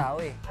it! Mga tao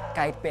eh,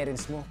 kahit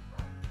parents mo.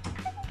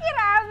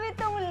 Grabe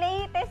tong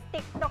latest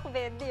TikTok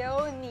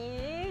video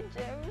ni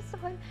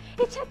Jemson.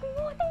 I-check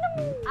mo, tingnan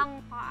mo. Ang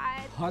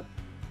hot. Hot?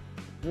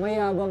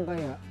 Mayabang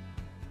kaya?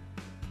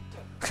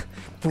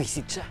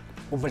 Pwisit siya.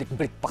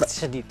 Bumalik-balik pa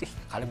kasi siya dito eh.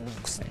 Kala mo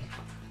gusto niya.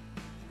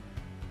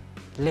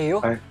 Leo?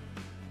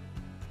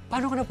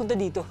 Paano ka napunta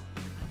dito?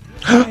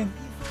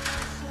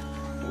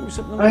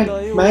 Usap naman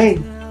tayo.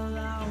 Mine.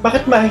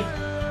 Bakit mine?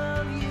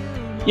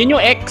 Yun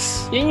yung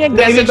ex. Yun yung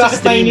nag-message sa Bakit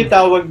stream. mine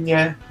itawag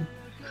niya?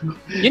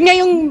 Yun nga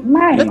yung...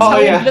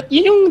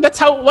 That's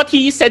how what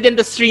he said in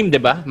the stream, di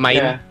ba?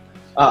 Mine.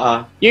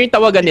 Yeah. Yun yung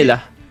tawagan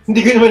nila.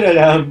 Hindi ko naman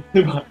alam,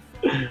 di ba?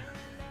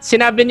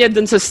 Sinabi niya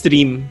dun sa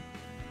stream.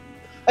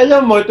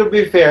 Alam mo, to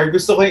be fair,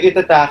 gusto ko yung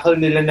itatakal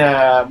nila na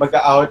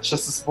mag-out siya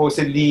sa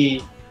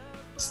supposedly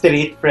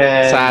straight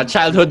friend. Sa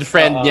childhood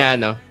friend niya,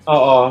 no?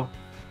 Oo.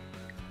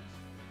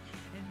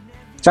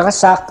 Tsaka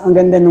ang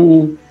ganda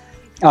nung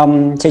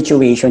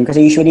situation.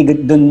 Kasi usually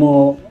dun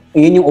mo,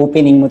 yun yung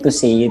opening mo to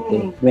say it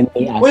eh. When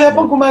they ask Wala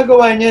pang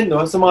gumagawa niyan,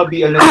 no? Sa mga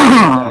BL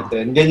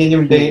natin. Ganyan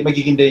yung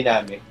magiging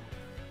dynamic.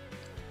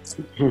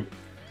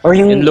 Or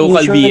yung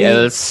local usually,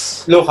 BLs.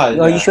 Local.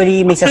 Or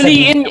usually may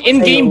sasabihin. In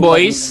Game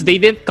Boys, they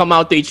didn't come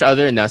out to each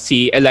other na.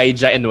 Si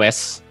Elijah and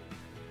Wes.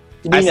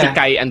 Si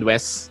Kai and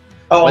Wes.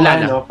 Wala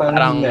na. No,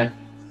 parang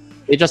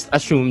they just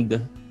assumed.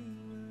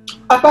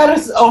 Parang,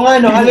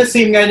 halos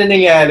same nga na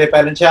nangyari.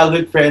 Parang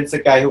childhood friends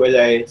sa Kai who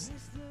Elias.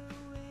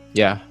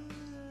 Yeah.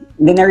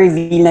 Then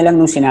na-reveal na lang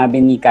nung sinabi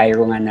ni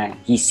Cairo nga na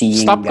he's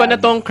seeing Stop ko na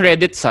tong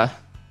credits ha.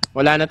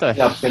 Wala na to eh.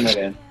 Stop ko na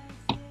rin.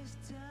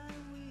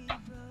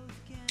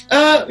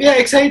 Yeah,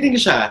 exciting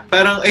siya.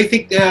 Parang I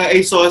think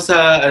I saw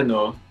sa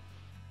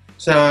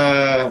sa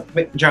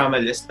drama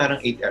list,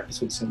 parang 8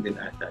 episodes lang din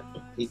ata.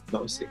 8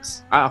 ba o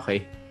 6?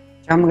 Okay.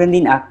 Tsaka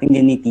magandang acting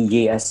din ni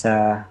TJ as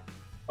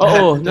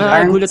Oo,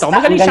 nagulat ako.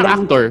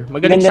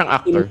 Magaling siyang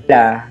actor.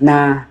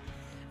 Na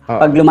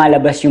pag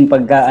lumalabas yung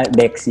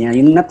pagka-dex niya,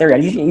 yung natural,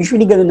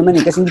 usually gano'n naman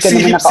eh, kasi hindi ka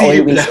naman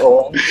naka-always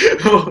on.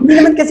 Hindi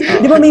naman kasi,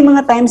 di ba may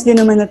mga times din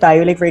naman na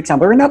tayo, like for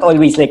example, we're not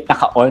always like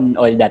naka-on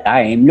all the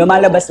time.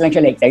 Lumalabas lang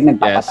siya like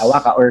nagpapatawa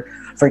ka or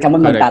for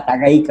example,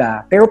 magtataray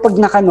ka. Pero pag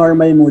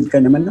naka-normal mood ka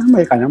naman,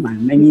 normal ka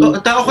naman. I mean,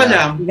 tao ka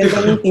lang.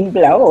 Ganda yung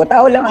timpla.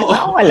 Tao lang.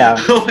 Tao ka lang.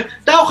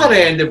 Tao ka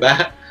rin, di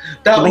ba?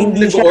 Tao diba,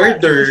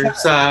 nag-order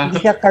sa...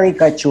 Hindi siya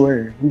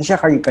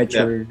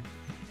caricature.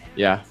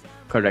 Yeah.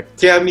 Correct.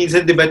 Kaya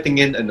minsan, di ba,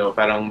 tingin,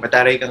 parang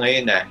mataray ka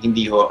ngayon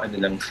hindi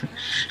lang,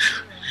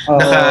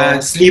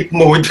 naka-sleep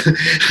mode.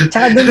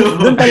 Tsaka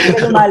dun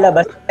talaga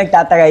lumalabas,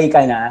 nagtataray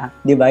ka na,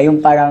 di ba? Yung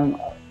parang,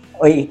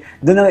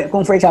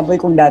 kung for example,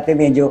 kung dati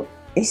medyo,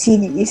 is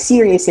he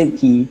or isn't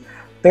he?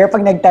 Pero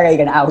pag nagtaray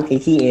ka na, okay,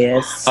 he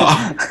is.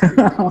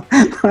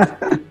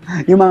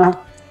 Yung mga,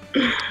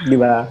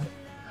 di ba?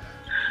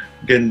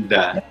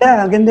 Ganda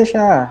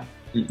siya.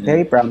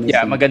 Very promising.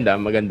 Yeah, maganda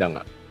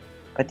nga.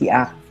 Pati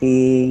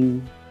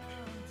acting.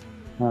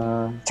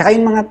 Tsaka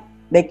yung mga,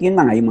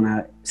 yung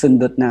mga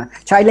sundot na.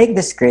 Tsaka I like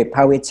the script,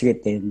 how it's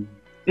written.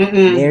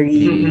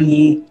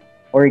 Very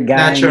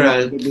organic.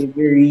 Natural.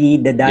 Delivery,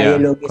 the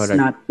dialogue is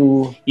not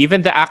too...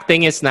 Even the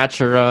acting is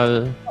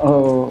natural.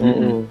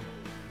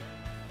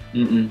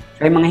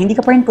 Kaya mga hindi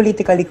ka pa rin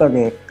politically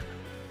correct.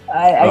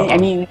 I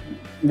mean,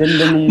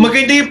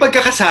 maganda yung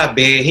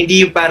pagkakasabi,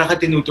 hindi yung para ka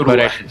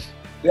tinuturuan.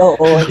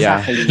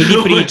 Exactly. Hindi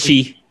preachy.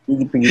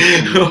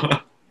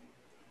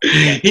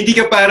 Hindi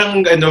ka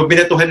parang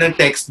binatuhan ng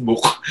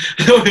textbook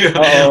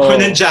o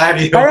ng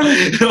dyaryo.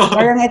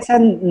 Parang it's a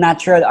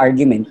natural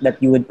argument that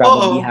you would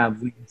probably have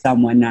with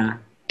someone na...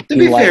 To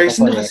be fair,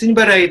 sino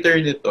ba writer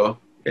nito?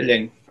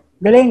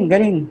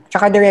 Galing.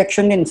 Tsaka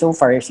direction din so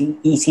far. Si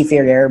E.C.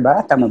 Ferrer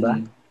ba? Tama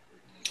ba?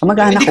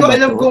 Hindi ko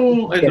alam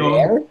kung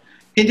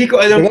hindi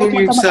ko alam kung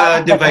yung sa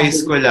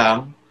device ko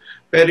lang.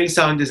 Pero yung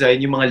sound design,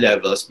 yung mga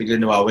levels,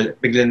 biglang nawawala.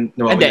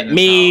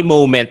 May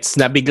moments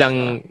na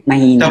biglang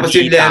mahina. Tapos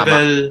yung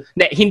level...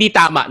 Hindi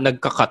tama,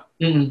 nagka-cut.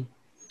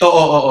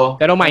 Oo.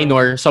 Pero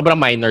minor, sobrang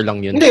minor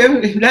lang yun. Hindi,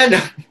 wala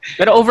lang.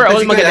 Pero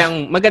overall,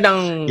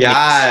 magandang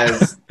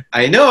Yes,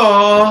 I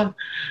know.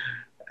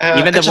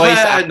 Even the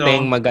voice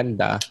acting,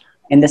 maganda.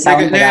 And the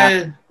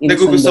soundtrack.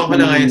 Nagugustuhan ko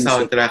na nga yung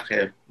soundtrack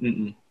eh.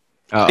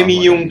 I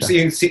mean, yung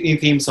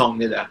theme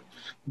song nila.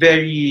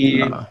 Very...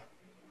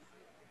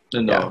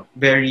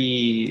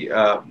 very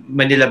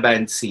Manila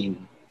band scene.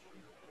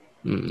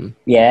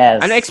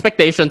 Yes. Ano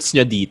expectations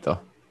nyo dito?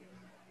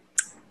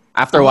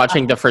 After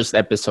watching the first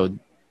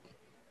episode?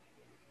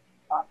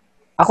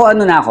 Ako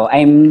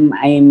I'm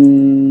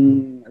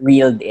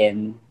reeled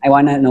in. I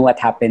wanna know what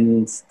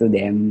happens to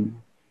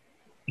them.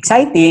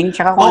 Exciting,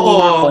 tsaka kung ano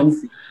yung mga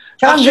conflict.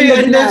 Tsaka ang ganda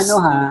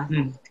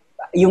din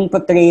yung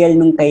portrayal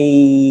nung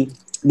kay,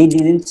 they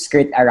didn't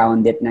skirt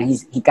around it na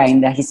he's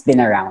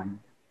been around.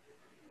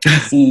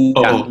 Di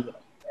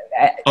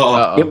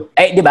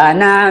ba?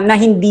 Na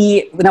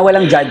hindi, na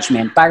walang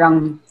judgment.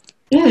 Parang,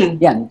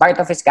 yan,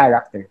 part of his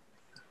character.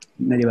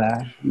 Di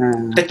ba?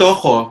 Ito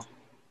ako.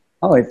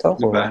 Ito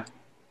ako. Diba?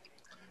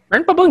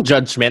 Meron pa bang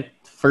judgment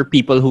for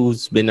people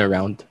who's been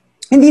around?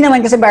 Hindi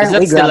naman kasi parang,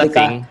 is that still a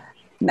thing?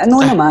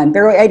 Naman.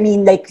 Pero I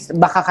mean, like,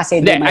 baka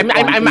kasi...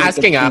 I'm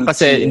asking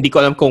kasi hindi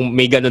ko alam kung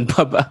may ganun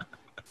pa ba.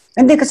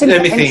 Hindi kasi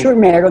I'm sure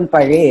meron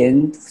pa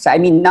rin. So,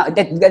 I mean,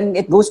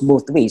 it goes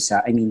both ways.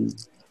 I mean...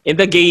 In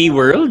the gay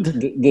world?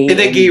 In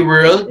the gay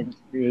world?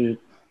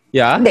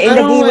 Yeah. In the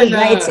gay world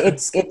na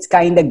it's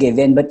kind of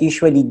given, but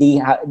usually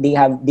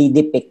they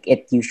depict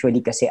it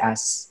usually kasi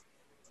as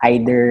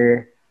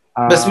either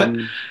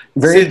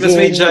virgin mas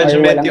may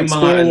judgment or yung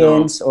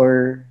mga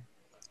or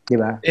di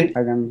ba?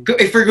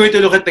 If we're going to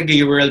look at the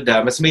gay world,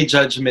 mas may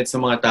judgment sa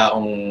mga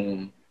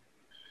taong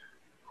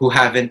who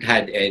haven't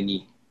had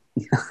any.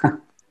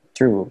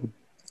 True.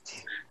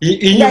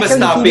 Yun yung mas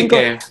topic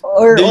eh.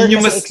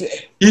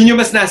 Yun yung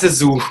mas nasa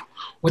zoo.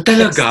 O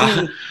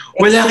talaga?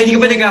 Hindi ka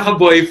ba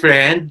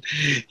nagkaka-boyfriend?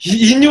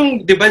 Yun yung,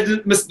 di ba,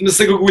 mas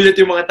nagugulat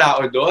yung mga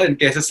tao doon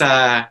kaysa sa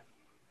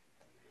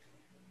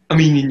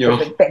aminin nyo.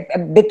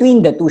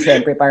 Between the two,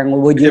 syempre, parang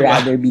would you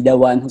rather be the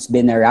one who's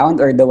been around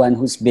or the one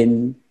who's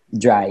been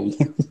dry?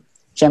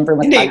 Siyempre,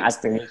 mas pang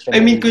aspiration. I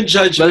mean, kung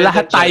judgment...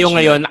 lahat tayo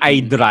ngayon ay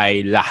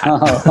dry. Lahat.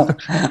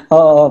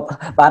 Oo.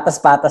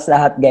 Patas-patas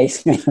lahat,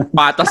 guys.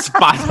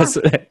 Patas-patas.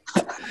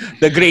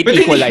 The great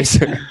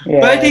equalizer.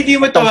 Bakit hindi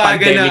mo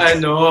tawagan na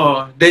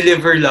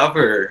deliver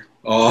lover?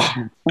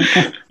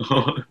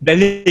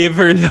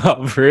 Deliver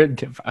lover,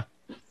 di ba?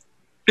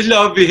 I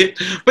love it.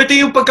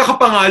 Pati yung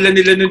pagkakapangalan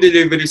nila ng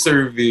delivery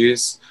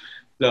service.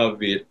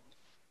 Love it.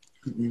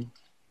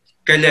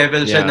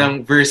 Ka-level siya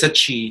ng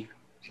Versace.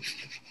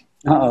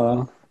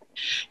 Oo.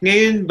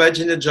 Ngayon ba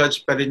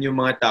na-judge pa rin yung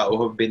mga tao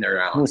who've been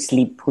around? Who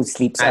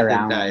sleeps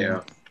around.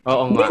 Tayo.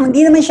 Oo nga.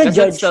 Hindi naman siya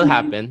judgment. Still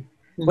happen.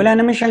 Wala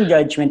naman siyang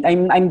judgment.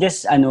 I'm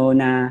just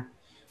na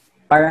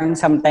parang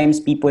sometimes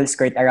people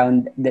skirt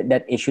around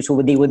that issue, so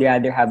they would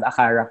rather have a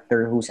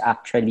character who's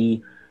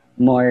actually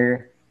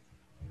more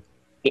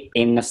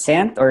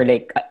innocent or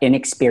like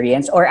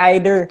inexperienced, or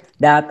either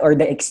that or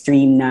the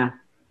extreme na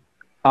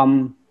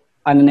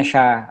ano na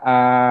siya,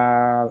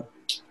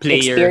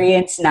 player.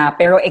 Experience na,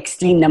 pero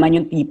extreme naman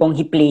yung tipong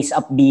he plays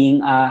up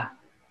being a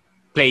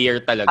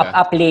player talaga.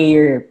 A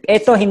player.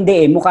 Ito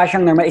hindi eh. Mukha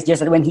siyang normal. It's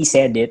just that when he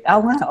said it,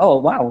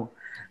 wow.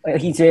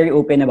 He's very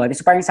open about it.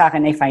 So parang sa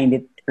akin, I find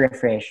it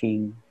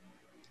refreshing.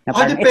 Na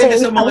parang, depende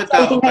sa mga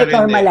tao. I think it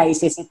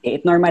normalizes it.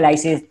 It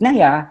normalizes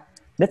na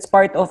that's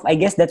part of, I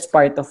guess that's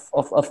part of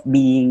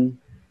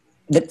being,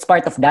 that's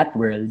part of that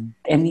world.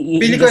 And he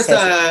just says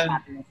it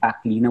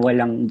matter-of-factly na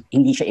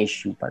hindi siya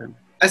issue. Parang.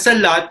 As a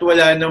lot,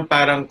 wala nang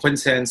parang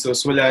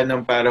consensus, wala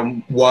nang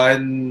parang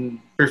one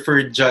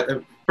preferred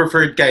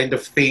kind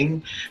of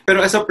thing.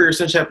 Pero as a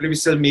person, syempre, we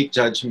still make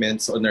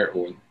judgments on our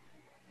own.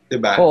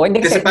 Diba?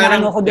 Kasi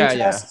parang,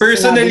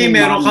 personally,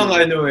 meron kang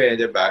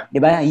diba?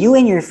 Diba? You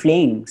and your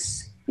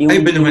flames. Ay,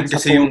 ba naman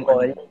kasi yung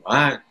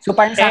So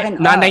parang sa akin,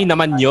 nanay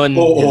naman yun.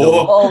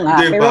 Oo nga.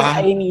 Diba? Pero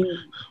I mean,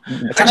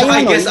 tsaka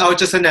I guess out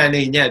siya sa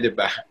nanay niya,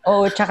 diba?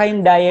 Oo, tsaka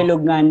yung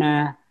dialogue nga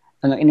na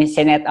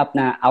sinet up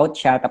na out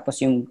siya, tapos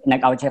yung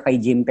nag-out siya kay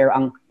Jim, pero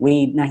ang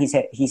way na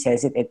he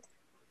says it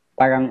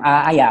parang,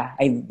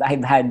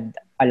 I've had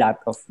a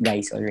lot of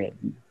guys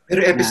already.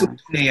 Pero episode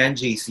na yan,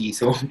 JC,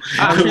 so...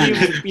 Actually,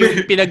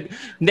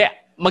 hindi,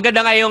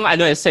 maganda nga yung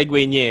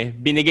segue niya eh.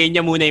 Binigay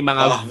niya muna yung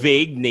mga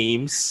vague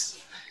names.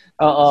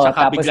 Oo.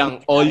 Saka biglang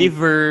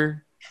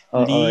Oliver,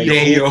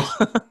 Leo.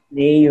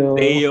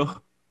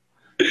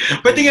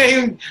 Pati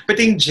yung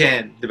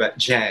Jen, diba?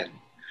 Jan.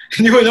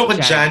 Hindi mo alam kung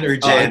Jan or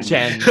Jen.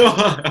 Jen.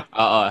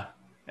 Oo.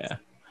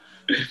 Yeah.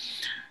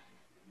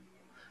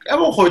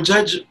 Ewan ko,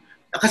 judge,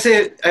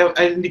 kasi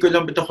hindi ko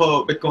lang ba't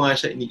ko nga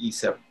siya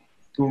iniisip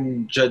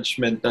kung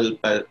judgmental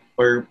pa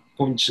or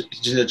kung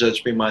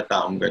ginajudge pa yung mga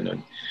taong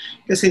ganun.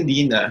 Kasi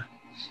hindi na.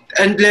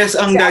 Unless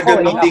ang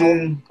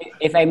gagamiting...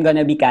 If I'm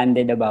gonna be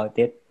candid about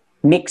it,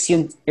 mix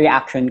yung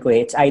reaction ko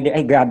eh. It's either,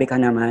 ay grabe ka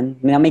naman,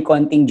 na may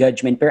konting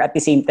judgment, pero at the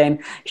same time,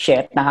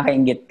 shit,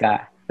 nakakaingit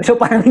ka. So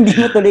parang hindi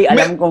mo tuloy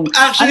alam kung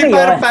actually,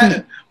 ano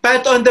parang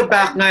pat on the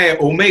back nga eh.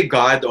 Oh my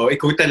God,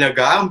 ikaw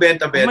talaga ang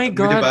benta-benta. Oh my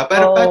God. Diba?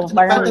 Parang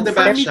pat on the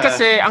back siya.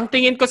 Kasi ang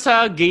tingin ko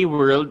sa gay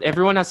world,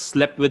 everyone has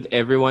slept with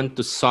everyone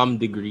to some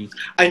degree.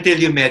 Until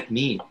you met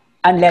me.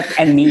 And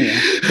me.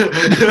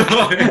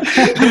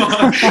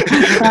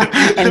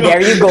 And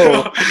there you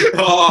go.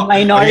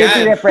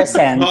 Minority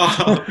represent.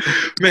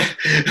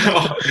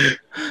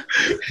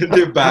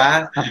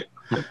 Diba?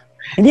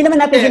 Hindi naman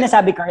natin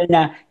sinasabi, Carl,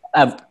 na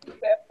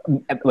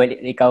well,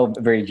 ikaw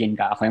virgin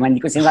ka. Ako naman,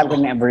 hindi ko sinasabi ko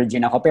na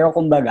virgin ako. Pero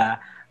kumbaga,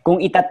 kung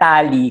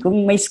itatali, kung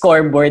may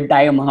scoreboard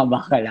tayo mga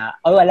bakala,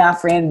 wala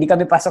friend, di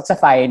kami pasok sa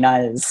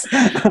finals.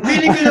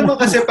 Feeling ko naman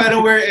kasi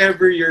parang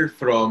wherever you're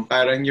from,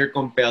 parang you're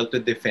compelled to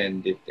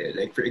defend it.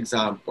 Like for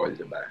example,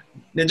 diba?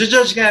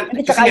 Nadjudge nga.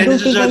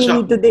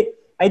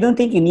 I don't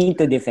think you need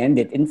to defend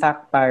it. In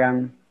fact,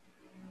 parang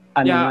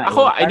I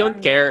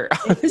don't care.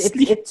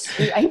 Honestly.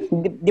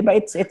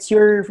 It's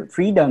your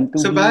freedom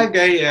to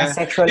be as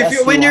sexual as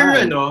you when you're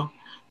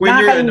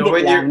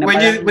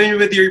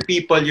with your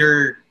people,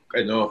 you're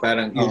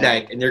parang you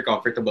like and you're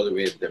comfortable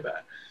with,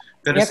 diba?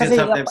 Pero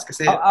sometimes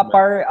kasi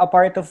a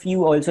part of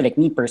you also, like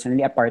me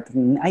personally, a part of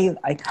me,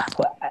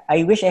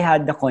 I wish I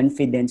had the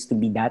confidence to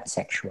be that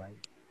sexual.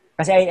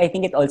 Kasi I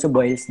think it also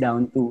boils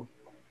down to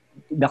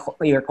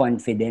your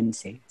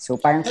confidence eh. So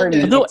parang for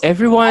me, although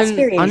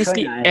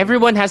honestly,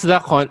 everyone has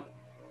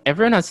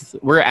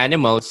we're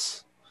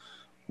animals.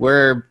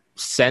 We're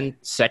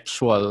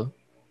sexual.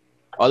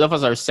 All of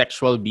us are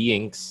sexual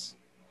beings.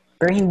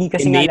 Pero hindi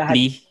kasi nga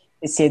lahat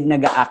Sid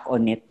nag-act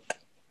on it,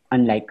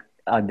 unlike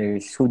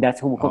others who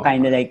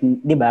kind of like,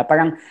 di ba?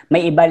 Parang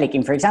may iba, like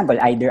for example,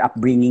 either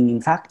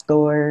upbringing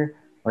factor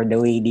or the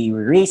way they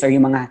were raised or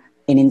yung mga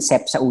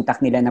in-incept sa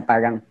utak nila na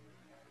parang,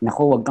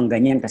 naku, wag kang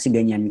ganyan kasi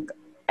ganyan.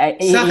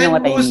 Sa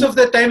akin, most of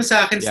the time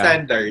sa akin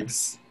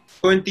standards.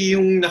 Kunti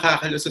yung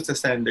nakakalusot sa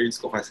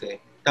standards ko kasi.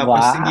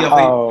 Tapos hindi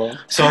ako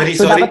sorry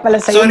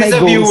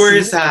sa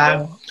viewers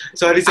ha.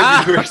 Sorry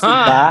sa viewers.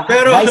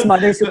 Pero Vice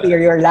Mother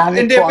Superior lang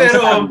po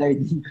ang standard.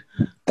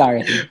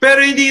 Pero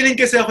hindi rin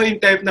kasi ako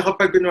yung type na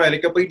kapag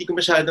hindi ko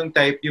masyadong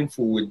type yung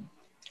food,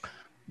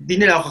 hindi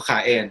nila ako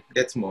kakain.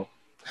 Gets mo?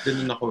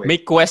 Ganun ako eh. May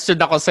question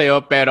ako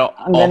sa'yo pero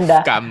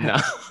off-cam na.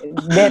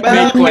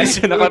 May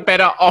question ako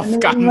pero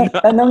off-cam na.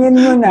 Tanungin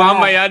mo na.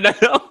 Mamaya na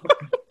lang.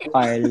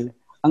 Carl,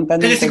 ang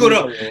tanong kasi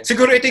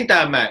siguro ito yung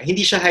tama.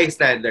 Hindi siya high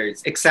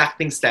standards.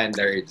 Exacting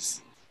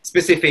standards.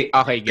 Specific.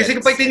 Okay, gets. Kasi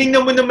kapag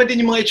tinignan mo naman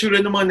din yung mga itsura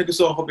ng mga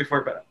nagustuhan ko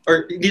before,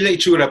 or hindi lang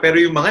itsura, pero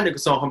yung mga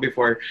nagustuhan ko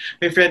before,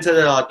 my friends had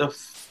a lot of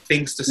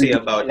things to say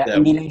about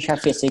them. Hindi lang siya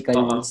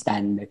physical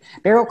standard.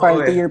 Pero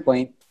Carl, to your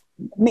point,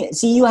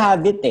 see, you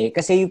have it eh.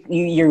 Kasi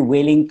you're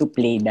willing to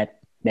play that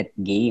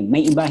game.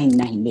 May iba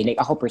na hindi. Like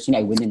ako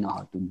personally, I wouldn't know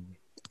how to do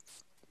it.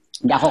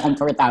 Hindi ako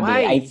comfortable.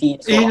 Why? I feel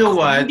so. You know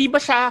what? Hindi ba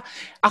siya,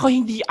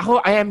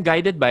 I am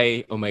guided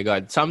by, oh my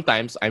God,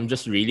 sometimes I'm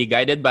just really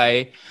guided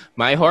by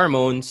my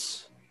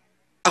hormones.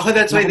 Ako,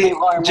 that's why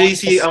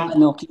JC,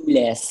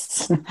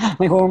 clueless.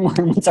 My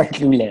hormones are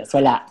clueless.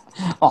 Wala.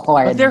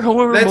 Awkward. But their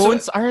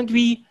hormones, aren't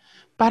we,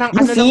 parang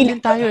ano lang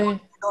din tayo eh.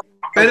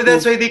 Pero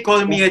that's why they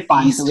call me at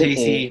ease,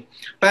 JC.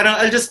 Parang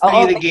I'll just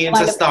play the game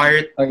sa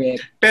start.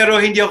 Pero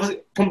hindi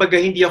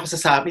ako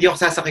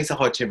sasakay sa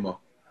kotse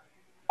mo.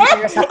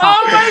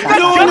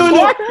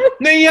 No.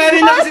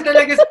 Nangyari na kasi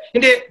talaga.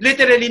 Hindi,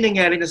 literally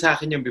nangyari na sa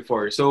akin yung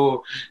before.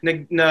 So,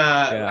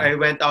 I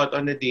went out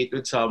on a date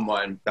with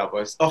someone.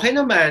 Tapos, okay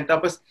naman.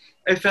 Tapos,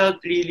 I felt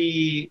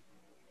really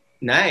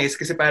nice.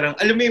 Kasi parang,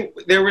 alam mo,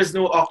 there was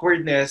no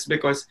awkwardness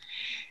because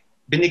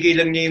binigay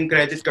lang niya yung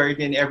credit card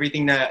niya and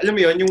everything na, alam mo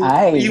yun,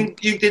 yung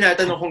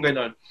tinatanong kong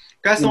gano'n.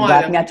 Kaso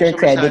nga lang, your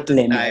credit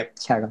limit.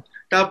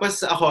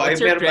 Tapos ako, what's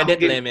your credit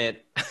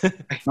limit?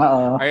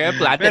 Are you a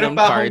platinum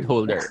card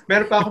holder?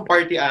 Meron pa akong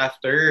party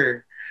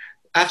after.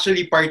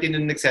 Actually, party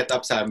nung nag-set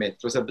up sa amin.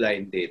 It was a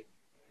blind date.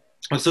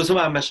 So,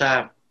 sumama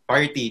siya.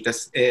 Party.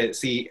 Tapos,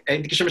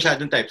 hindi ko siya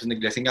masyadong type. So,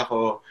 naglasing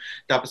ako.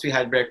 Tapos, we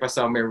had breakfast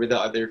somewhere with the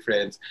other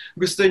friends.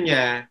 Gusto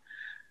niya,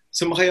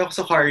 sumakay ako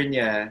sa car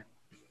niya,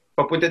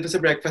 papunta doon sa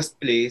breakfast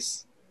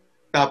place.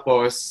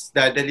 Tapos,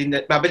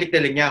 babalik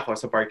na lang niya ako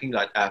sa parking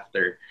lot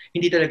after.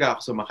 Hindi talaga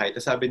ako sumakay.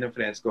 Tapos sabi ng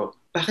friends ko,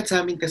 bakit sa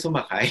amin ka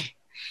sumakay?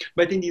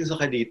 Ba't hindi sa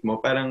kadate mo?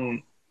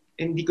 Parang,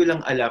 hindi ko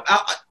lang alam.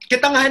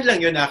 Katangahan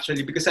lang yun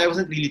actually because I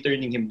wasn't really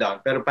turning him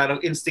down. Pero parang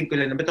instinct ko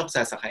lang na ba't ako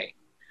sasakay?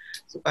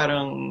 So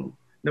parang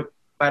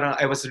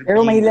I was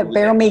pero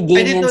may game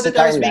I didn't know si that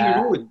I was being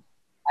Carla. rude.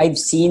 I've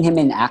seen him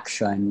in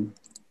action.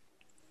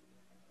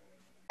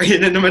 Ayun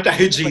na naman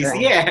tayo, JC.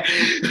 Yeah.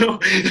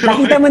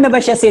 Nakita mo na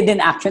ba siya in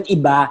action?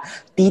 Iba.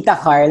 Tita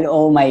Carl,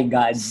 oh my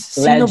God.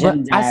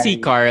 Legendary. Si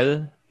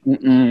Carl?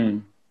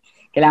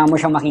 Kailangan mo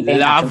siyang makita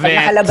in action. Pag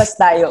nakalabas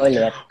tayo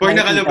ulit. Pag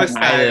nakalabas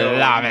tayo. I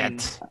love it.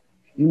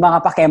 Yung mga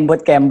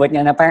pakembot-kembot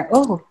niya na parang,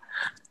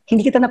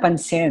 hindi kita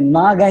napansin.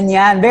 Mga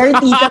ganyan. Very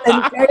tita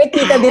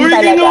din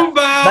talaga.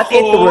 But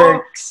it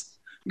works.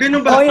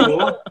 Ganun ba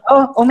ako?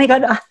 Oh my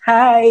God,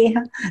 hi.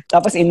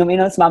 Tapos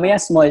inom-inom, mamaya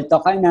small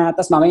talk ka na,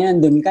 tapos mamaya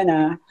nandun ka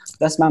na.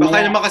 Tapos mamaya...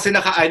 Baka naman kasi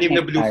naka-anim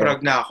na blue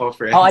frog na ako,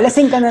 friend.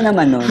 Lasing ka na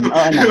naman nun.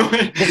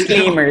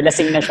 Disclaimer,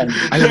 lasing na siya.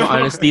 Alam mo,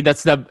 honestly,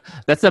 that's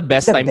the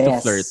best time to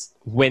flirt.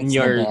 When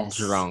you're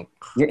drunk.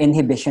 Your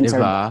inhibitions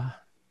are...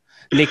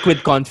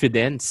 Liquid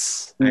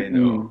confidence. I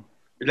know.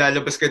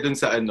 Lalabas ka dun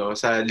sa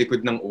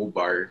likod ng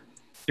O-bar.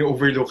 Yung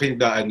overlooking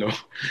Yung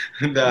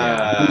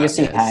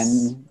sihan.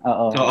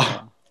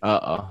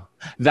 Oo.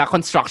 The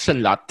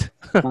construction lot.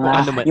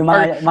 Yung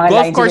mga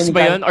golf course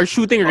ba yun? Or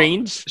shooting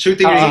range?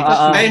 Shooting range.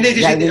 Ay, hindi.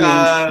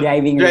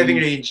 Driving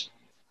range.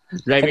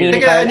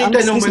 Teka, ano yung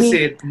tanong mo,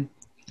 Sid?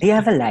 Do you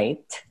have a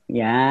light?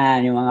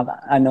 Yan, yung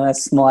mga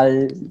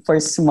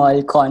small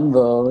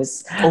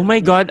convos. Oh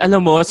my God,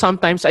 alam mo,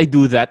 sometimes I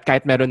do that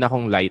kahit meron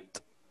akong light.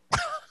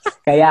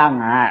 Kaya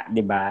nga,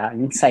 di ba?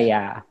 Yung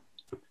saya.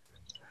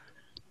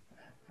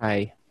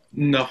 Hi.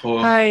 Nako.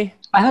 Hi.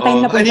 Paano tayo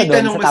napunta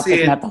doon sa topic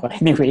na to?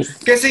 Anyways.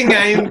 Kasi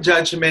nga yung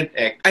judgment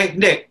ay,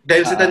 hindi.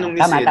 Dahil sa tanong ni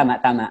Sid.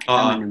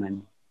 Tama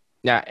naman.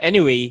 Yeah,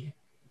 anyway.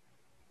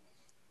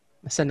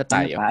 Nasaan na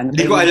tayo?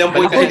 Hindi ko alam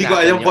kung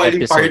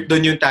aling part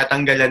doon yung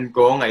tatanggalan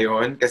ko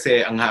ngayon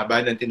kasi ang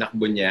haba ng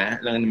tinakbo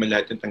niya. Lang naman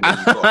lahat yung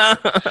tanggalin ko.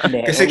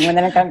 Kasi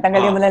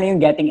tanggalin mo na lang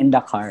yung getting in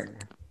the car.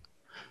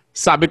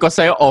 Sabi ko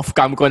sa'yo,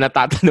 off-cam ko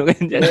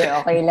natatanungin dyan.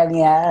 Okay lang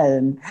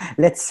yan.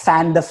 Let's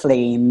fan the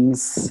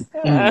flames.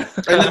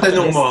 Ano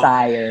tanong mo?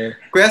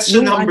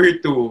 Question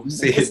number 2,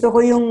 Sid. Gusto ko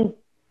yung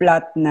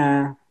plot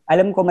na,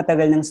 alam ko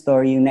matagal ng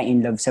story yung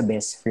na-in love sa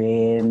best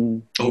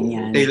friend.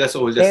 Tale as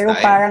old as Pero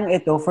time. parang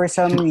ito, for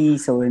some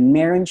reason,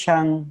 meron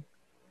siyang,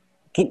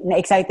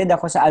 na-excited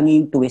ako sa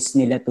yung twist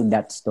nila to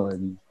that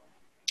story.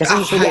 Kasi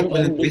usually ang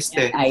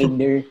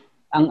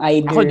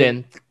ending Ako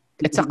din.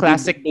 It's a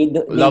classic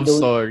love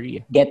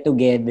story. Get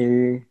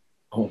together.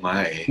 Oh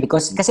my.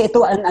 Because kasi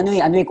ito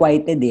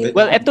quieted eh.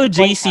 Well, ito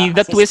JC,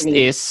 the twist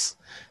is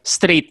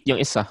straight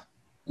yung isa.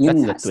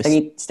 Yun nga,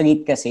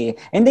 straight kasi.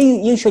 And then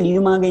usually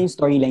yung mga ganyung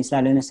storylines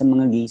lalo na sa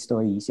mga gay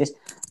stories is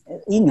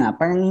yun nga,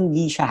 parang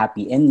hindi siya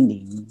happy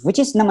ending. Which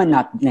is naman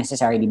not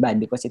necessarily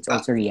bad because it's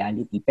also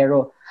reality.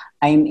 Pero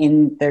I'm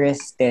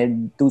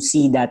interested to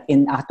see that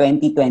in a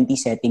 2020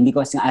 setting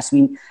because as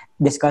we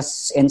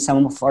discuss in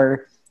some of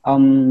our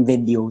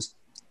videos,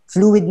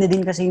 fluid na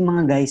din kasi yung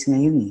mga guys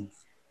ngayon eh.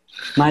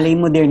 Malay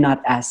mo they're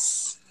not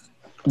as,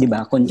 di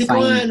ba,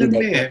 confined to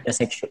the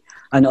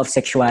of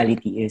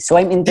sexuality is. So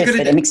I'm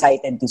interested, I'm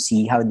excited to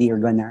see how they're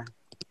gonna...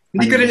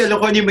 Hindi ko rin alam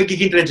kung ano yung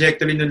magiging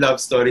trajectory ng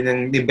love story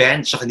ni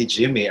Ben tsaka ni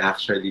Jim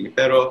actually.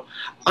 Pero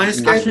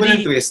honestly, kahit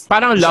walang twist.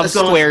 Parang love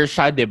square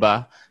siya, di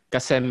ba?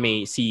 Kasi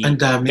may si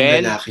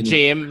Ben,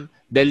 Jim,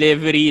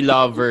 delivery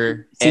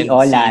lover, and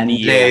Olan.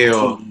 si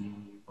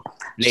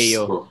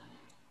Leo.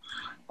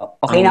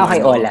 Okay na ako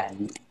kay Olan.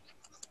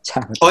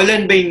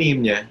 Olan ba yung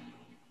name niya?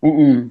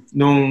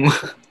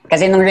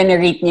 Kasi nung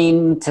rate niya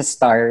yung sa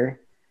Star,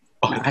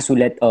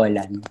 nakasulat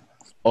Olan.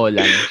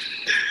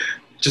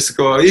 Diyos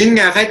ko. Yun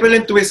nga, kahit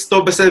walang twist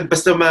to,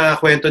 basta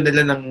makwento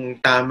nila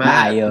ng tama.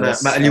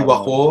 Maayos. Maaliw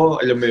ako.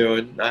 Alam mo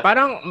yun.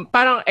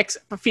 Parang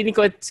feeling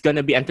ko it's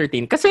gonna be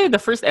entertaining. Kasi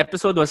the first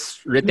episode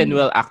was written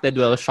well, acted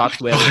well, shot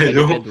well,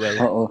 edited well.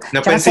 Oo.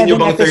 Napansin nyo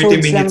bang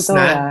 30 minutes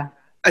na?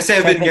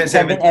 7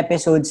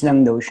 episodes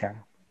lang daw siya.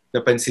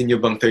 Napansin niyo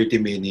bang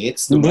 30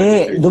 minutes?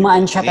 Hindi,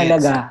 dumaan siya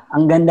talaga.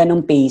 Ang ganda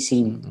ng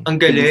pacing. Ang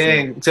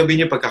galing. Sabi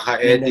niyo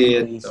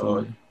pagkaka-edit.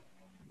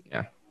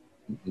 Yeah.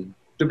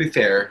 To be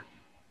fair,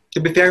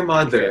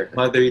 Mother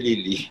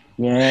Lily.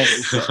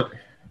 Yes.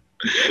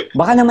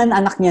 Baka naman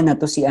anak niya na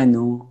to si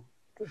ano.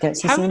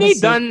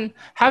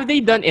 Have they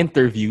done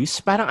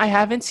interviews? Parang I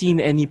haven't seen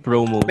any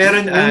promo.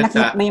 Meron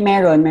ata.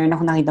 Meron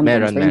ako nakita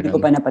pero hindi ko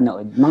pa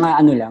napanood. Mga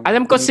ano lang.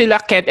 Alam ko sila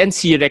Ket and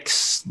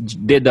C-Rex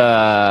did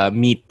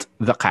meet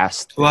the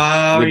cast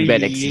with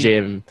Ben X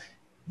Jim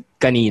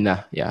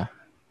kanina. Yeah.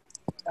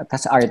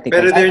 Tapos article.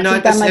 Pero they're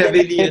not as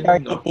heavily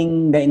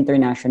targeting the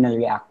international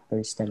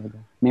reactors talaga.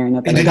 Meron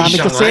na talaga. Ang dami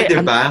kasi,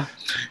 diba?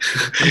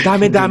 Ang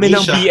dami-dami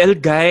ng BL,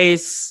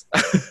 guys.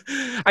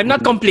 I'm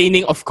not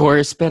complaining, of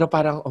course, pero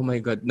parang, oh my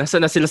God,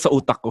 nasa na sila sa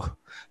utak ko.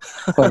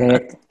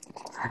 Correct.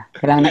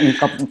 Kailangan na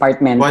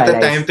compartmentalize. What a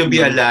time to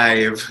be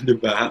alive,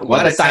 diba?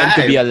 What a time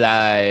to be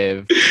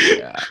alive.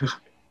 Yeah.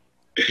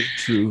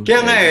 True.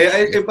 Kaya nga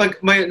pag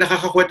may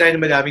nakakakuha tayo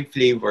ng maraming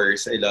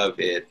flavors, I love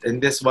it. And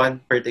this one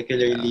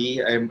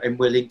particularly, I'm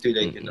willing to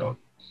like,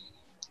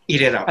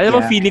 eat it up. Alam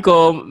mo,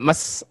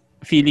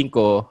 feeling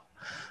ko,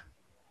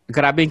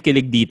 grabe yung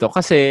kilig dito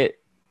kasi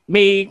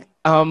may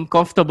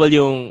comfortable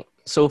yung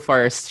so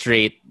far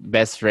straight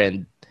best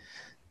friend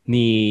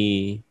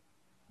ni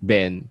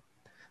Ben.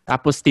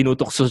 Tapos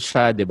tinutukso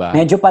siya, di ba?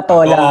 Medyo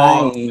patola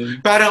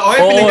Parang,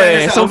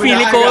 so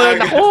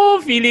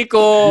feeling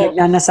ko.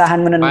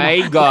 Nasahan mo na naman.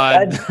 My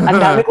God. Ang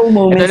dami kong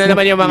moments. Ito na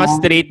naman yung mga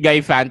straight guy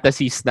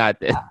fantasies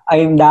natin.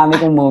 Ay, ang dami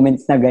kong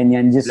moments na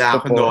ganyan. Diyos ko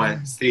po.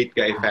 Straight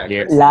guy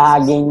fantasies.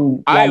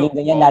 Laging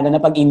ganyan. Lalo na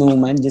pag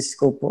inuman. Diyos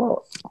ko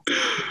po.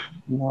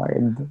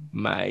 Lord.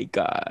 My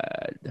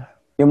God.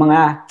 Yung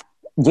mga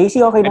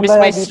JC, okay I miss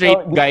my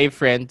straight guy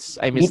friends.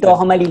 I miss dito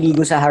ako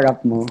maliligo sa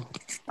harap mo.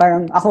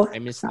 Parang ako, I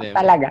miss them.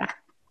 Talaga.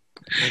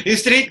 Yung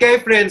straight guy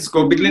friends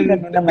ko, biglang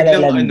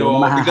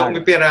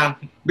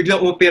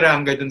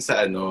umipirangga dun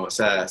sa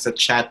sa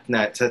chat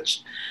na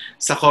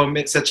sa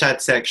comment sa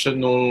chat section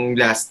nung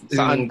last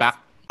sa Unpack.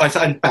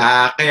 Sa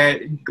Unpack, kaya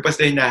pas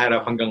na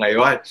hinaharap hanggang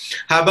ngayon.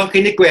 Habang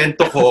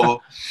kinikwento ko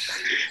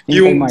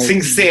yung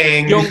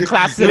sing-sing, yung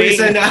class ring.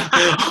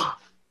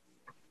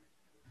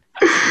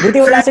 Buti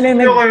wala sila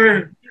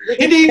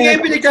Hindi nga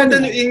yung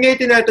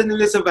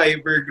tinatanong na sa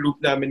Viber group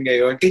namin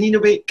ngayon.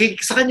 Kanino ba,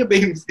 sa kanya ba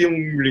yung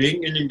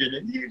ring?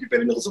 Ganyan. Hindi pa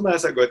rin ako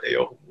sumasagot.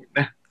 Ayoko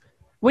muna.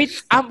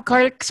 Wait,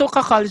 Carl, so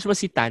ka-college mo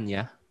si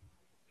Tanya?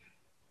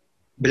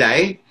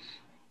 Blay?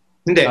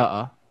 Hindi.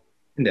 Oo.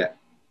 Hindi.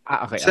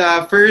 Okay.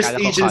 Sa first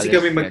agency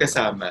kami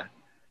magkasama.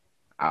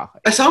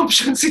 Okay.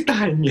 Assumption si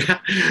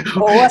Tanya.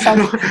 Oo,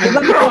 assumption.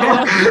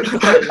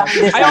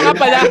 Ayaw nga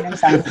pala.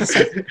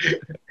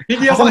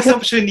 Hindi ako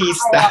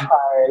assumptionista.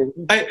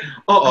 Ay,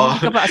 oo.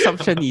 Hindi ka ba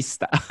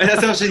assumptionista?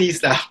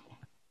 Assumptionista.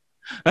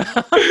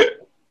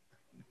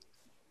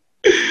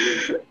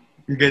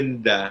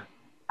 Ganda.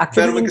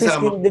 Actually,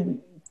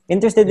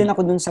 interested din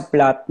ako dun sa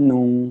plot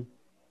nung...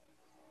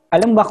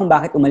 Alam ba kung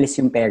bakit umalis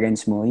yung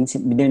parents mo?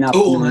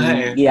 Oo nga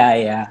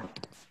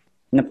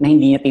na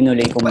hindi niya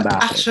tinuloy kung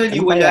bakit.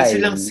 Actually, wala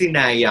silang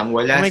sinayang.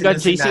 Oh my God,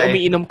 JC,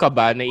 umiinom ka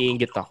ba?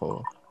 Naiingit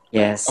ako.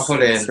 Yes. Ako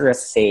rin.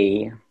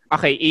 Say.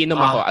 Okay, iinom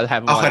ako. I'll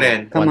have one. Ako rin.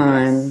 Come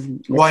on.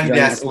 One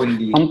glass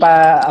only.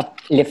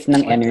 Pampa-uplift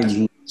ng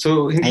energy.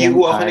 So, hindi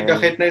ko ako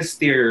nagkakit ng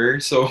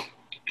stirrer. So,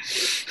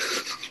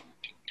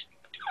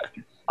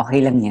 okay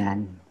lang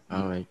yan.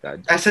 Oh my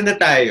God. Asan na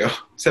tayo?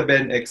 Sa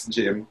Ben X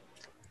Gym.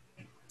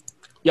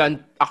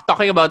 Yan.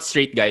 Talking about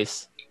straight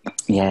guys.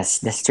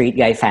 Yes, the straight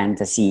guy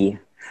fantasy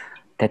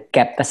that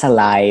kept us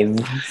alive.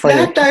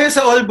 Lahat tayo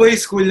sa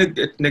all-boys school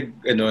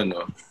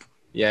no?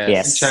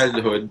 Yes.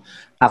 Childhood.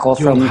 Ako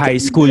from high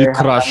school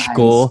crush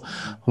ko.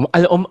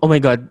 Oh my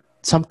God.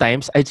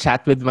 Sometimes I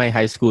chat with my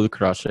high school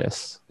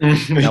crushes.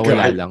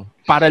 Wala lang.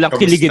 Para lang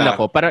kiligin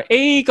ako. Para,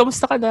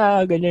 kamusta ka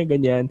na?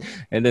 Ganyan.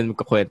 And then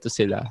magkakwento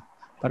sila.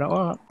 Para,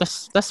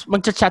 tas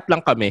magchat-chat lang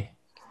kami.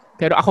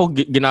 Pero ako,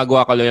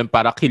 ginagawa ko lang yan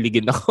para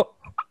kiligin ako.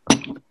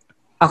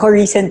 Ako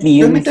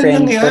recently, yung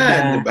friend ko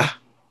na... Diba?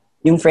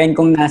 Yung friend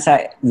kong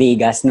nasa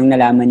Vegas nung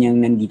nalaman niyang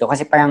nandito.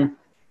 Kasi parang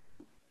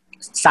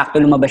sakto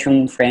lumabas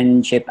yung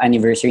friendship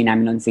anniversary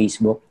namin on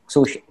Facebook.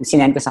 So,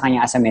 sinend ko sa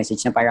kanya as a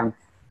message na parang,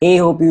 hey,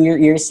 hope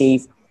you're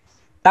safe.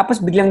 Tapos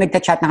biglang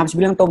nagka-chat na kami.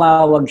 Biglang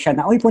tumawag siya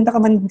na,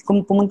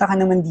 pumunta ka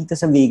naman dito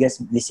sa Vegas,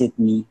 visit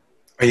me.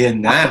 Ayan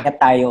na. Akit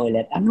tayo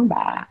ulit. Ano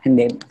ba?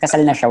 Hindi,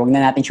 kasal na siya. Huwag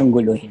na natin siyang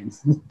guluhin.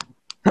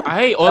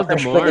 Ay, all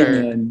the more.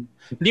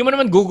 Hindi mo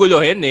naman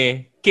guguluhin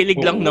eh.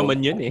 Kilig lang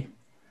naman yun eh.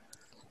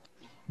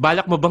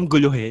 Balak mo bang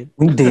guluhin?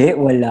 Hindi,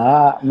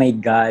 wala. My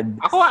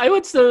God. Ako, I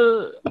would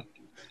still...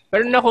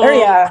 Pero ako,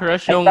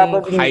 crush yung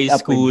high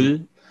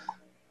school.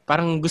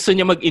 Parang gusto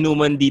niya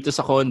mag-inuman dito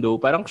sa condo.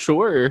 Parang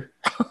sure.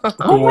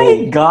 Oh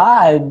my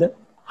God!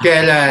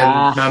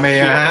 Kailan?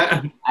 Mamaya?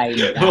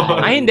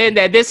 Ay, hindi.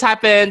 This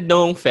happened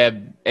noong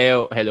Feb.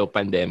 Hello,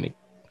 pandemic.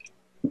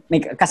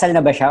 May kasal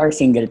na ba siya or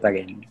single pa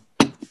rin?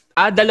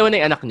 Dalawa na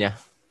yung anak niya.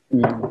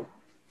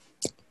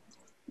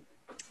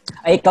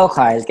 Ay, ikaw,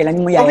 Carl,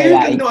 kailan mo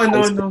yayayain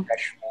no.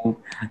 Crush mo?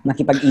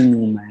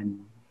 Makipag-inuman.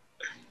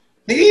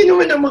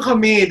 Nag-iinuman naman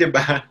kami, di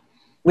ba?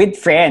 With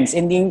friends,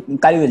 hindi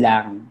kayo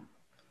lang.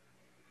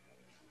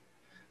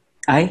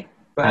 Ay?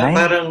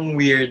 Parang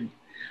weird.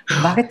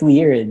 Bakit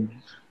weird?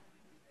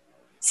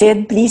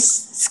 Sid, please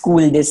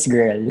school this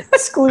girl.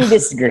 School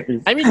this girl.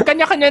 I mean,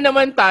 kanya-kanya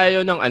naman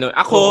tayo ng ano.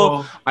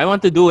 Ako, I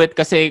want to do it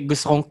kasi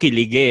gusto kong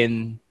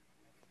kiligin.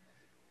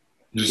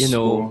 You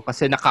know,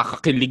 kasi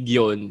nakakakilig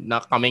yun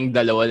na kaming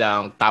dalawa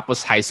lang.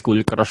 Tapos high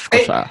school crush ko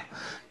siya.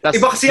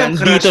 Tapos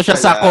nandito siya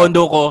sa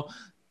condo ko.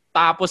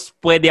 Tapos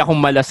pwede akong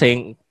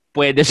malasing.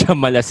 Pwede siya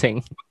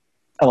malasing.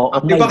 Oh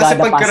my iba kasi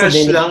God, pag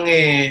crush lang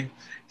eh.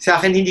 Sa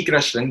akin hindi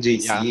crush lang,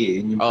 JC.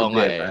 Yun yung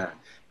problema.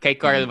 Kay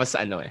Carl mas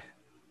ano eh.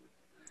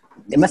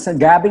 Mas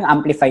grabing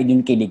amplified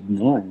yung kilig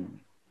nun.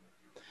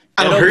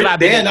 Ang hurt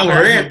din, ang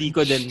hurt. Hindi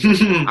ko din.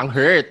 Ang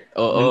hurt,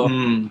 oo.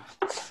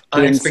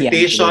 Ang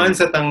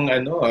expectations at ang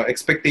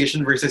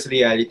expectation versus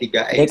reality,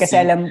 guys.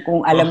 Kasi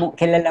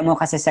kilala mo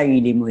kasi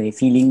sarili mo eh.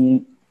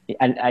 Feeling,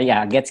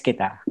 gets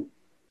kita.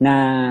 Na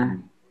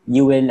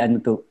you will,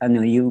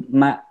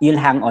 you'll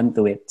hang on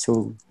to it.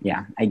 So,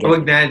 yeah, I get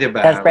it. Na,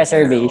 diba?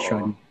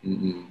 Self-preservation.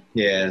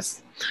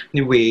 Yes.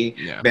 Anyway,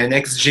 Ben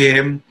X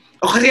Gym.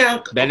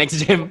 Ben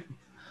X Gym.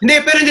 Hindi,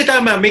 pero hindi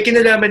tama. May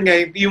kinalaman nga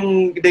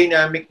yung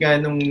dynamic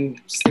nga nung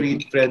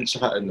straight friend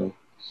tsaka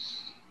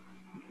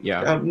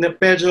Yeah. Na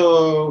medyo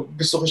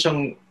gusto ko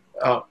siyang,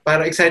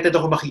 para excited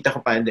ako makita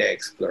ko paano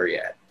explore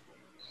yan.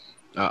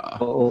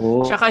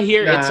 Oo. Tsaka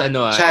here, it's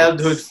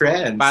childhood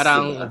friends.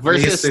 Parang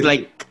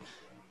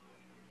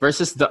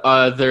versus the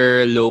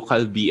other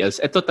local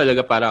BLs. Ito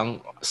talaga parang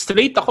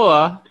straight ako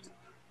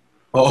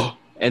Oo.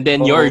 And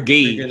then you're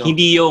gay.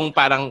 Hindi yung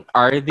parang,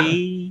 are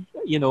they,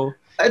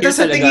 Ito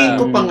sa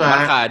tingin ko pa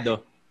nga,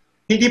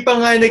 hindi pa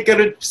nga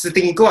nagkaroon, sa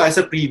tingin ko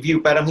sa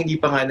preview, parang hindi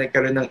pa nga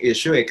nagkaroon ng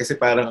issue eh. Kasi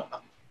parang,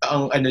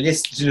 ang niya,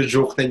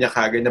 sinujoke na niya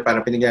kagad na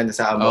parang pinagyan na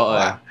sa amo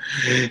pa.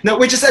 Na,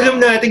 which is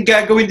alam natin,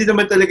 gagawin din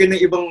naman talaga ng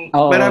ibang,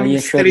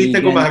 maraming straight na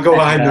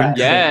gumagawa nun.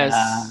 Yes.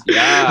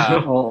 Yeah.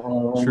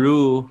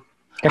 True.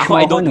 Ako,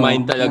 I don't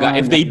mind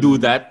talaga if they do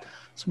that.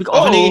 Sabi ko,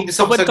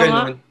 sabad ka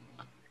nga.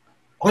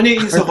 Ako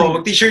naiinis ako,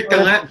 mag-t-shirt ka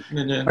nga.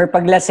 Or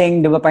paglaseng,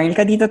 diba, parang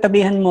ka dito,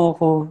 tabihan mo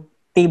ko.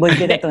 Table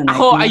kita to.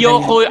 Ako,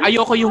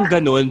 ayoko yung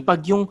ganun.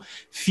 Pag yung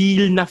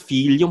feel,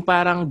 yung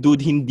parang,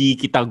 dude, hindi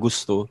kita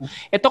gusto.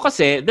 Ito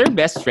kasi, they're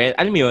best friend.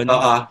 Alam mo yun?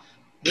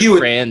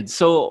 Cute. Friend.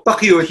 So,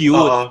 cute.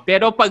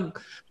 Pero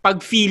pag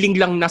feeling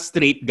lang na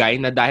straight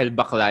guy, na dahil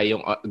bakla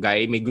yung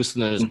guy, may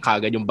gusto na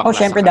kagad yung bakla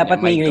syempre sa kanya. dapat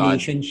may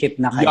relationship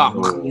na kayo.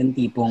 Yung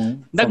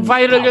tipong...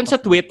 Nag-viral yun sa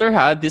Twitter,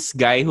 This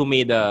guy who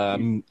made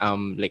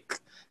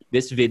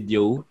this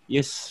video,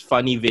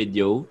 funny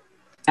video.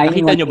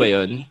 Nakita nyo ba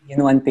yun?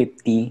 Yung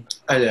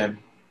 150.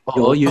 Alam.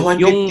 Oo,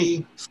 yung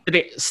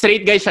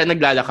straight guy siya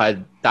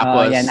naglalakad.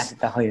 Tapos,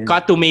 nakita ko yun.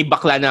 Cut to may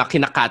bakla na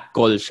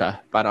kinakatcall siya.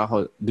 Parang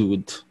ako,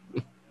 dude.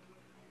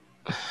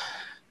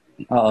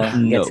 Oo,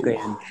 gets ko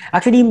yun.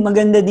 Actually,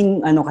 maganda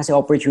ding kasi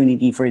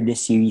opportunity for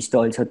this series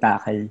to also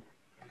tackle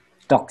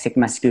toxic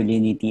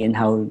masculinity and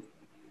how,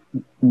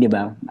 di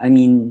ba? I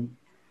mean,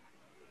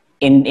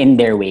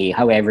 in their way,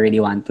 however they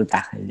want to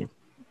tackle it.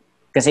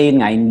 Kasi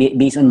yun nga,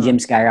 based on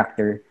Jim's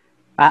character,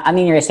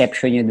 ano yung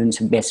reception niya dun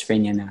sa best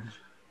friend niya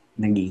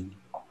na gay?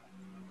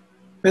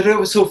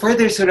 Pero so far,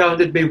 they're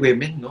surrounded by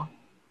women, no?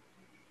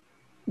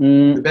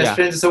 The best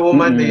friend is a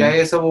woman, the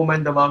yaya is a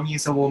woman, the mommy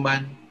is a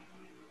woman.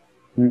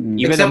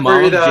 Even the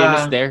mom of Jim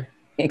is there.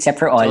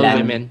 Except for Olan. All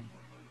women.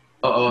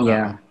 Oo.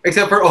 Yeah.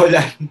 Except for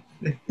Olan.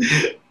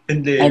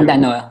 And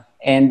Leo.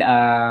 And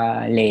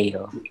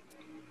Leo.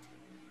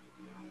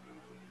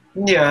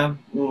 Yeah.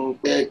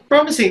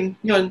 Promising.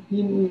 Yun.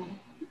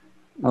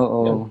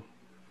 Oo.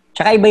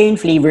 Tsaka iba yung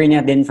flavor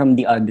niya din from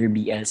the other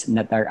BLs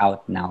that are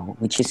out now,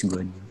 which is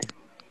good.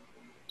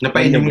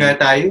 Napainom nga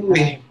tayo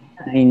eh.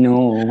 I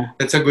know.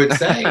 That's a good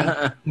sign.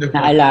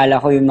 Naalala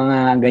ko yung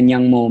mga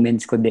ganyang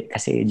moments ko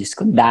kasi Diyos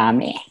ko,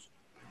 dami.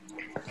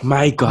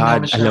 My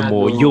God, alam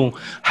mo, yung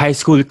high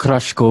school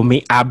crush ko,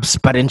 may abs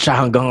pa rin siya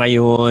hanggang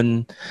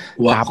ngayon.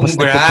 Wow, tapos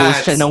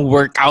nagpo-post siya ng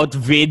workout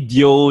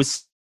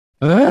videos.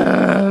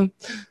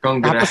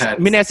 Congrats.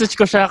 Tapos minessage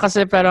ko siya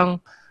kasi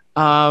parang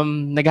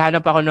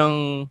naghanap ako ng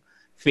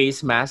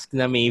face mask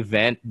na may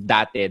vent.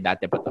 Dati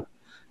pa to.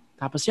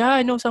 Tapos,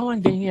 I know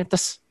someone, ganyan.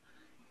 Tapos,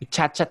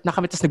 chat na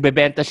kami. Tapos,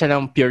 nagbebenta siya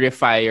ng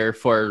purifier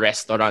for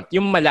restaurant.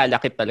 Yung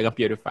malalakit talagang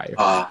purifier.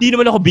 Hindi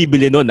naman ako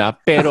bibili nun,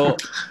 Pero,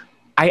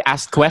 I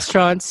asked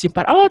questions. Yung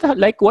parang,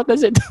 what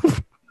does it do?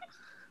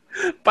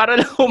 Para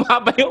lang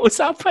humaba yung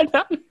usapan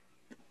namin.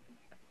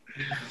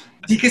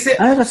 Di kasi,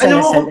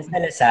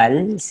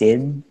 Lasal,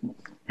 Sid?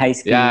 High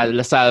school. Yeah,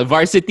 Lasal.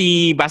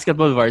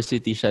 Basketball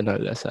varsity siya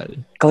na Lasal.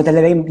 Ikaw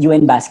talaga yung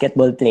UN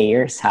basketball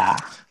players, ha?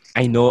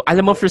 I know.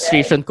 Alam mo,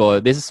 frustration ko.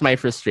 This is my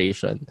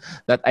frustration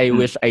that I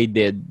wish I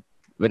did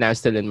when I was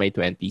still in my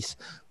 20s.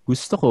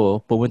 Gusto ko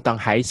pumuntang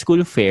high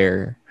school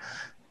fair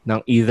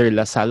ng either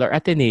Lasal or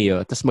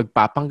Ateneo tapos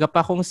magpapanggap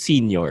akong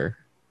senior.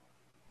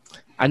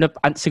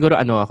 Siguro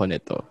ako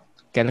nito.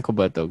 kailan ko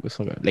ba ito?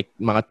 Gusto ko, like,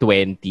 mga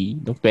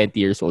 20. Nung 20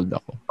 years old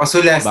ako.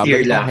 So, last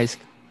year lang?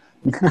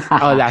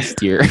 Last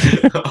year.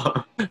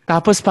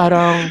 Tapos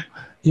parang,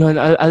 yun,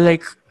 I'll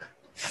like,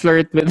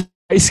 flirt with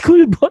high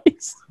school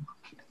boys.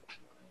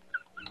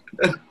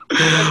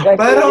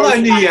 Parang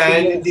ano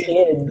yan,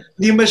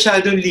 hindi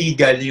masyadong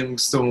legal yung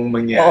gusto mong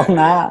mangyari. Oo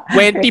nga.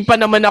 20 pa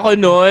naman ako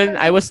noon.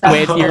 I was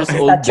 20 years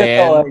old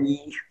then.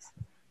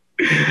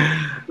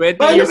 20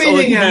 years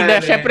old, hindi na.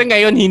 Siyempre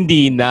ngayon,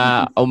 hindi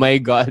na. Oh my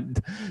God.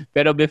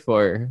 Pero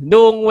before,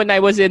 when I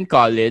was in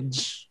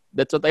college,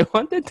 that's what I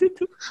wanted to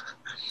do.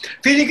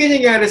 Feeling ko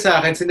nangyari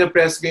sa akin,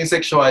 sinapress ko yung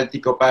sexuality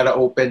ko para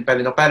open pa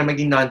rin, para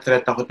maging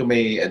non-threat ako to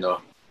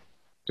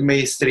my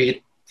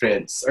straight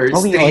friends or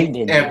straight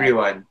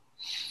everyone.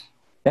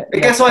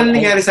 Kaso ano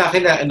nangyari sa akin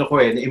na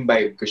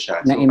na-imbibe ko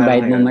siya.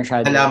 Na-imbibe mo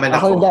masyado. Halaman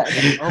ako.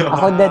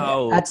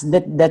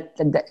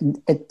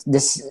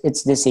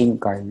 It's the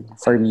same, Carl,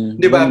 for me.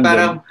 Di ba?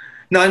 Parang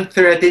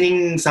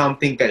non-threatening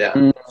something ka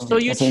lang. So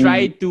you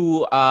try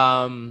to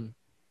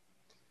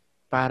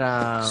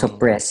parang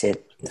suppress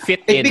it.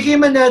 Fit in. It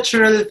became a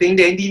natural thing.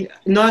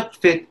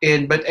 Not fit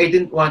in, but I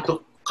didn't want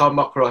to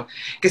come across.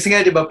 Kasi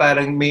nga, di ba,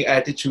 parang may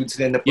attitude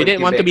sila na you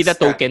didn't want to be the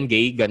token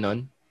gay,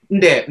 ganon?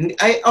 Hindi.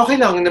 Okay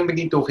lang na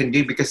maging token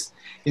gay because,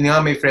 yun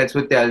nga, my friends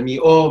would tell me,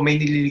 may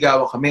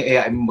nililigawan kami,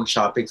 I'm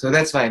mag-shopping. So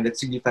that's fine.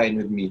 That's really fine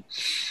with me.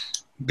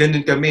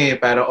 Ganun kami.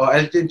 Para,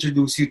 I'll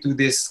introduce you to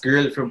this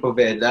girl from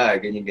Poveda.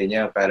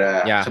 Ganyan-ganyan.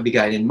 Para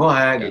kabiganin mo,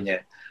 ha?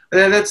 Ganyan.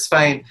 Well, that's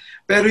fine.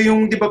 Pero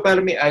yung, di ba,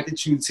 parang may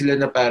attitude sila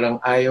na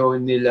parang ayaw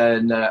nila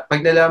na,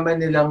 pag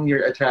nalaman nilang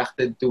you're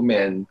attracted to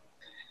men,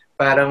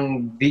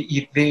 parang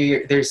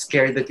they're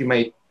scared that you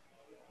might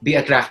be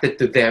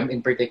attracted to them in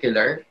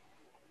particular.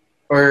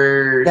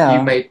 Or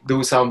you might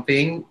do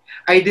something.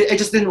 I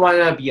just didn't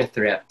wanna be a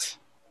threat.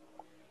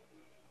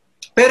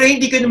 Pero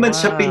hindi ko naman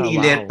siya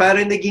pinilit.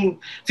 Parang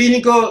naging, feeling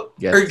ko,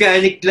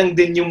 organic lang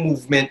din yung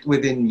movement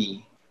within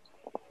me.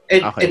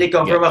 And I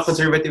come from a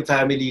conservative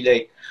family,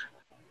 like,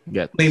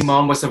 my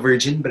mom was a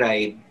virgin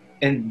bride.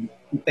 And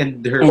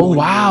her... Oh,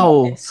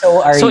 wow!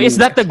 So is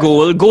that the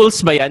goal?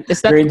 Goals ba yan?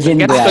 Is that virgin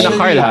bride? Na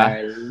Carl, ha?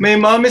 My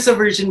mom is a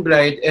virgin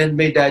bride and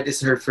my dad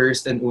is her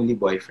first and only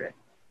boyfriend.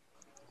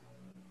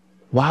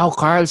 Wow,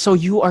 Carl. So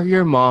you are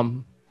your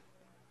mom.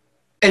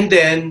 And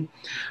then,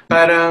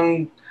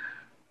 parang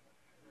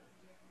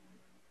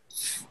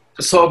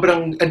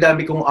sobrang ang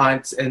dami kong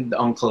aunts and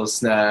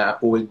uncles na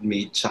old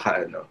maid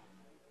tsaka ano.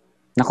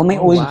 Naku, may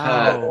old.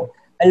 Wow.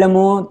 Alam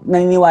mo,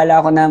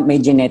 naniniwala ako na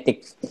may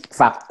genetic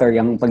factor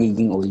yung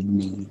pagiging old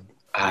maid.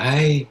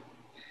 Ay.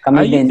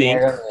 Kami din.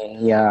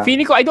 Yeah.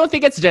 Feeling ko, I don't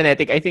think it's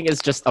genetic. I think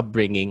it's just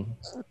upbringing.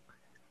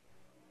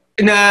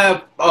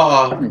 Pero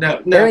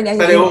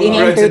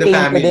in-entertain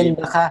ko din,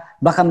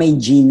 baka may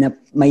gene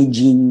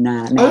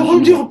na kung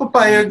hindi ko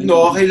papayag,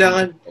 no?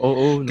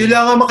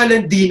 Kailangan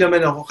makalandi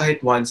naman ako kahit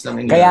once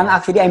lang. Kaya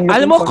actually, I'm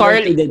looking alam mo, Carl,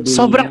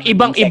 sobrang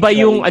ibang-iba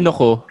yung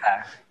ko.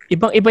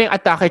 Ibang-iba yung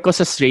atake ko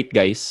sa straight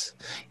guys.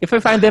 If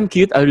I find them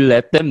cute, I'll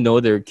let them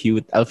know they're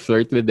cute. I'll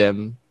flirt with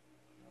them.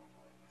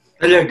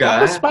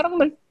 Talaga? Tapos parang,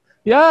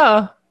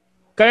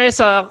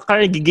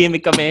 Kaya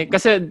gigimik kami.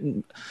 Kasi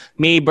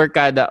yung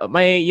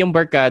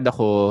barkada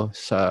ko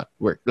sa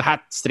work.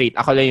 Lahat straight.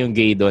 Ako lang yung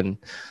gay doon.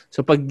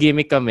 So pag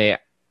gimmick kami,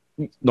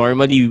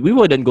 normally we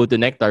wouldn't go to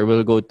Nectar.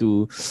 We'll go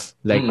to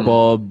like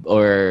Bob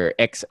or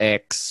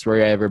XX,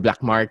 wherever,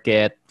 Black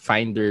Market,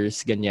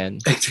 Finders, ganyan.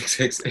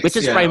 Which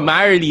is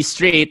primarily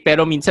straight,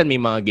 pero minsan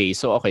may mga gay.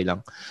 So okay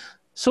lang.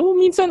 So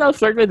minsan I'll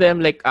flirt with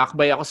them. Like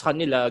akbay ako sa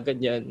kanila,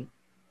 ganyan.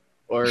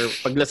 Or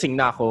paglasing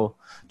na ako,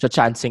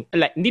 chancing.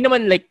 Like, hindi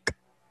naman like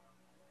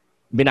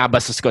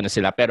binabastos ko na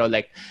sila. Pero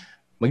like,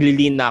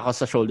 maglilin na ako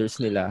sa shoulders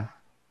nila.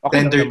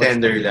 Okay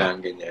tender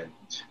lang, ganyan.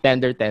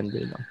 Tender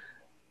lang.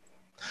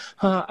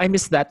 I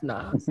miss that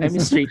na. I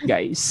miss straight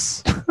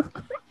guys.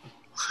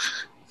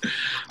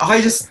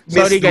 Okay, just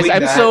sorry guys,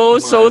 I'm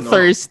so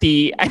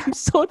thirsty. I'm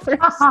so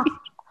thirsty.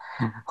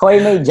 Hoy,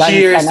 may John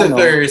Cheers to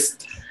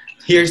thirst.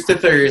 Here's to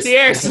thirst.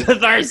 Cheers to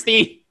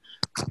thirsty.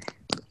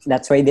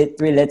 That's why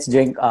let's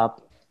drink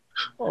up.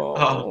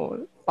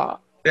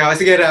 Yeah,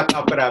 sige, wrap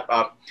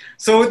up.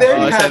 So there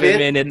you have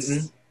 7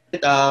 minutes.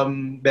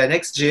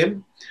 Bennex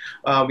Gym.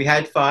 We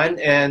had fun,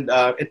 and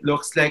it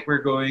looks like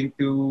we're going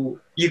to...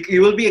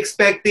 You will be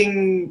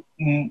expecting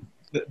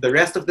the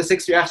rest of the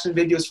 6 reaction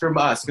videos from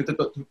us. Kung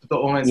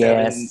totoo nga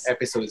 7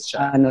 episodes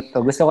siya.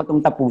 Gusto ko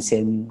itong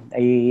tapusin.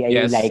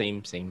 I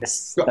like same.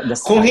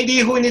 Kung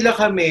hindi ho nila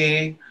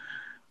kami,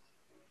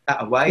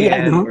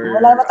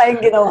 wala na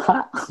tayong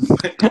ginawa.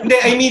 Hindi,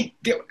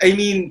 I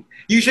mean,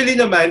 usually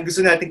naman,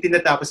 gusto nating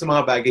tinatapos sa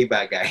mga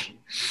bagay-bagay.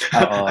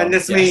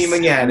 Unless may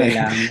mangyari.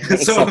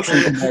 So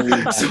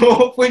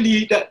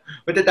hopefully,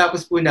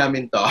 matatapos po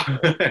namin to.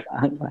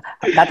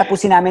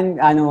 Tatapusin namin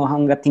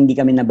hanggat hindi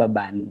kami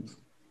nababan.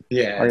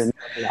 Yes. Or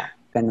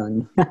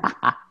ganun.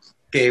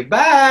 Okay,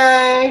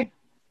 bye!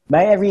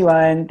 Bye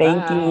everyone.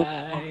 Thank you.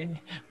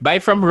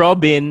 Bye from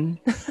Robin.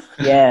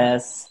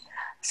 Yes.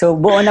 So,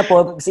 buo na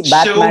po si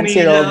Batman, si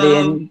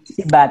Robin,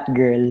 si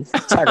Batgirl.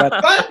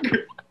 Charot.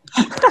 Batgirl!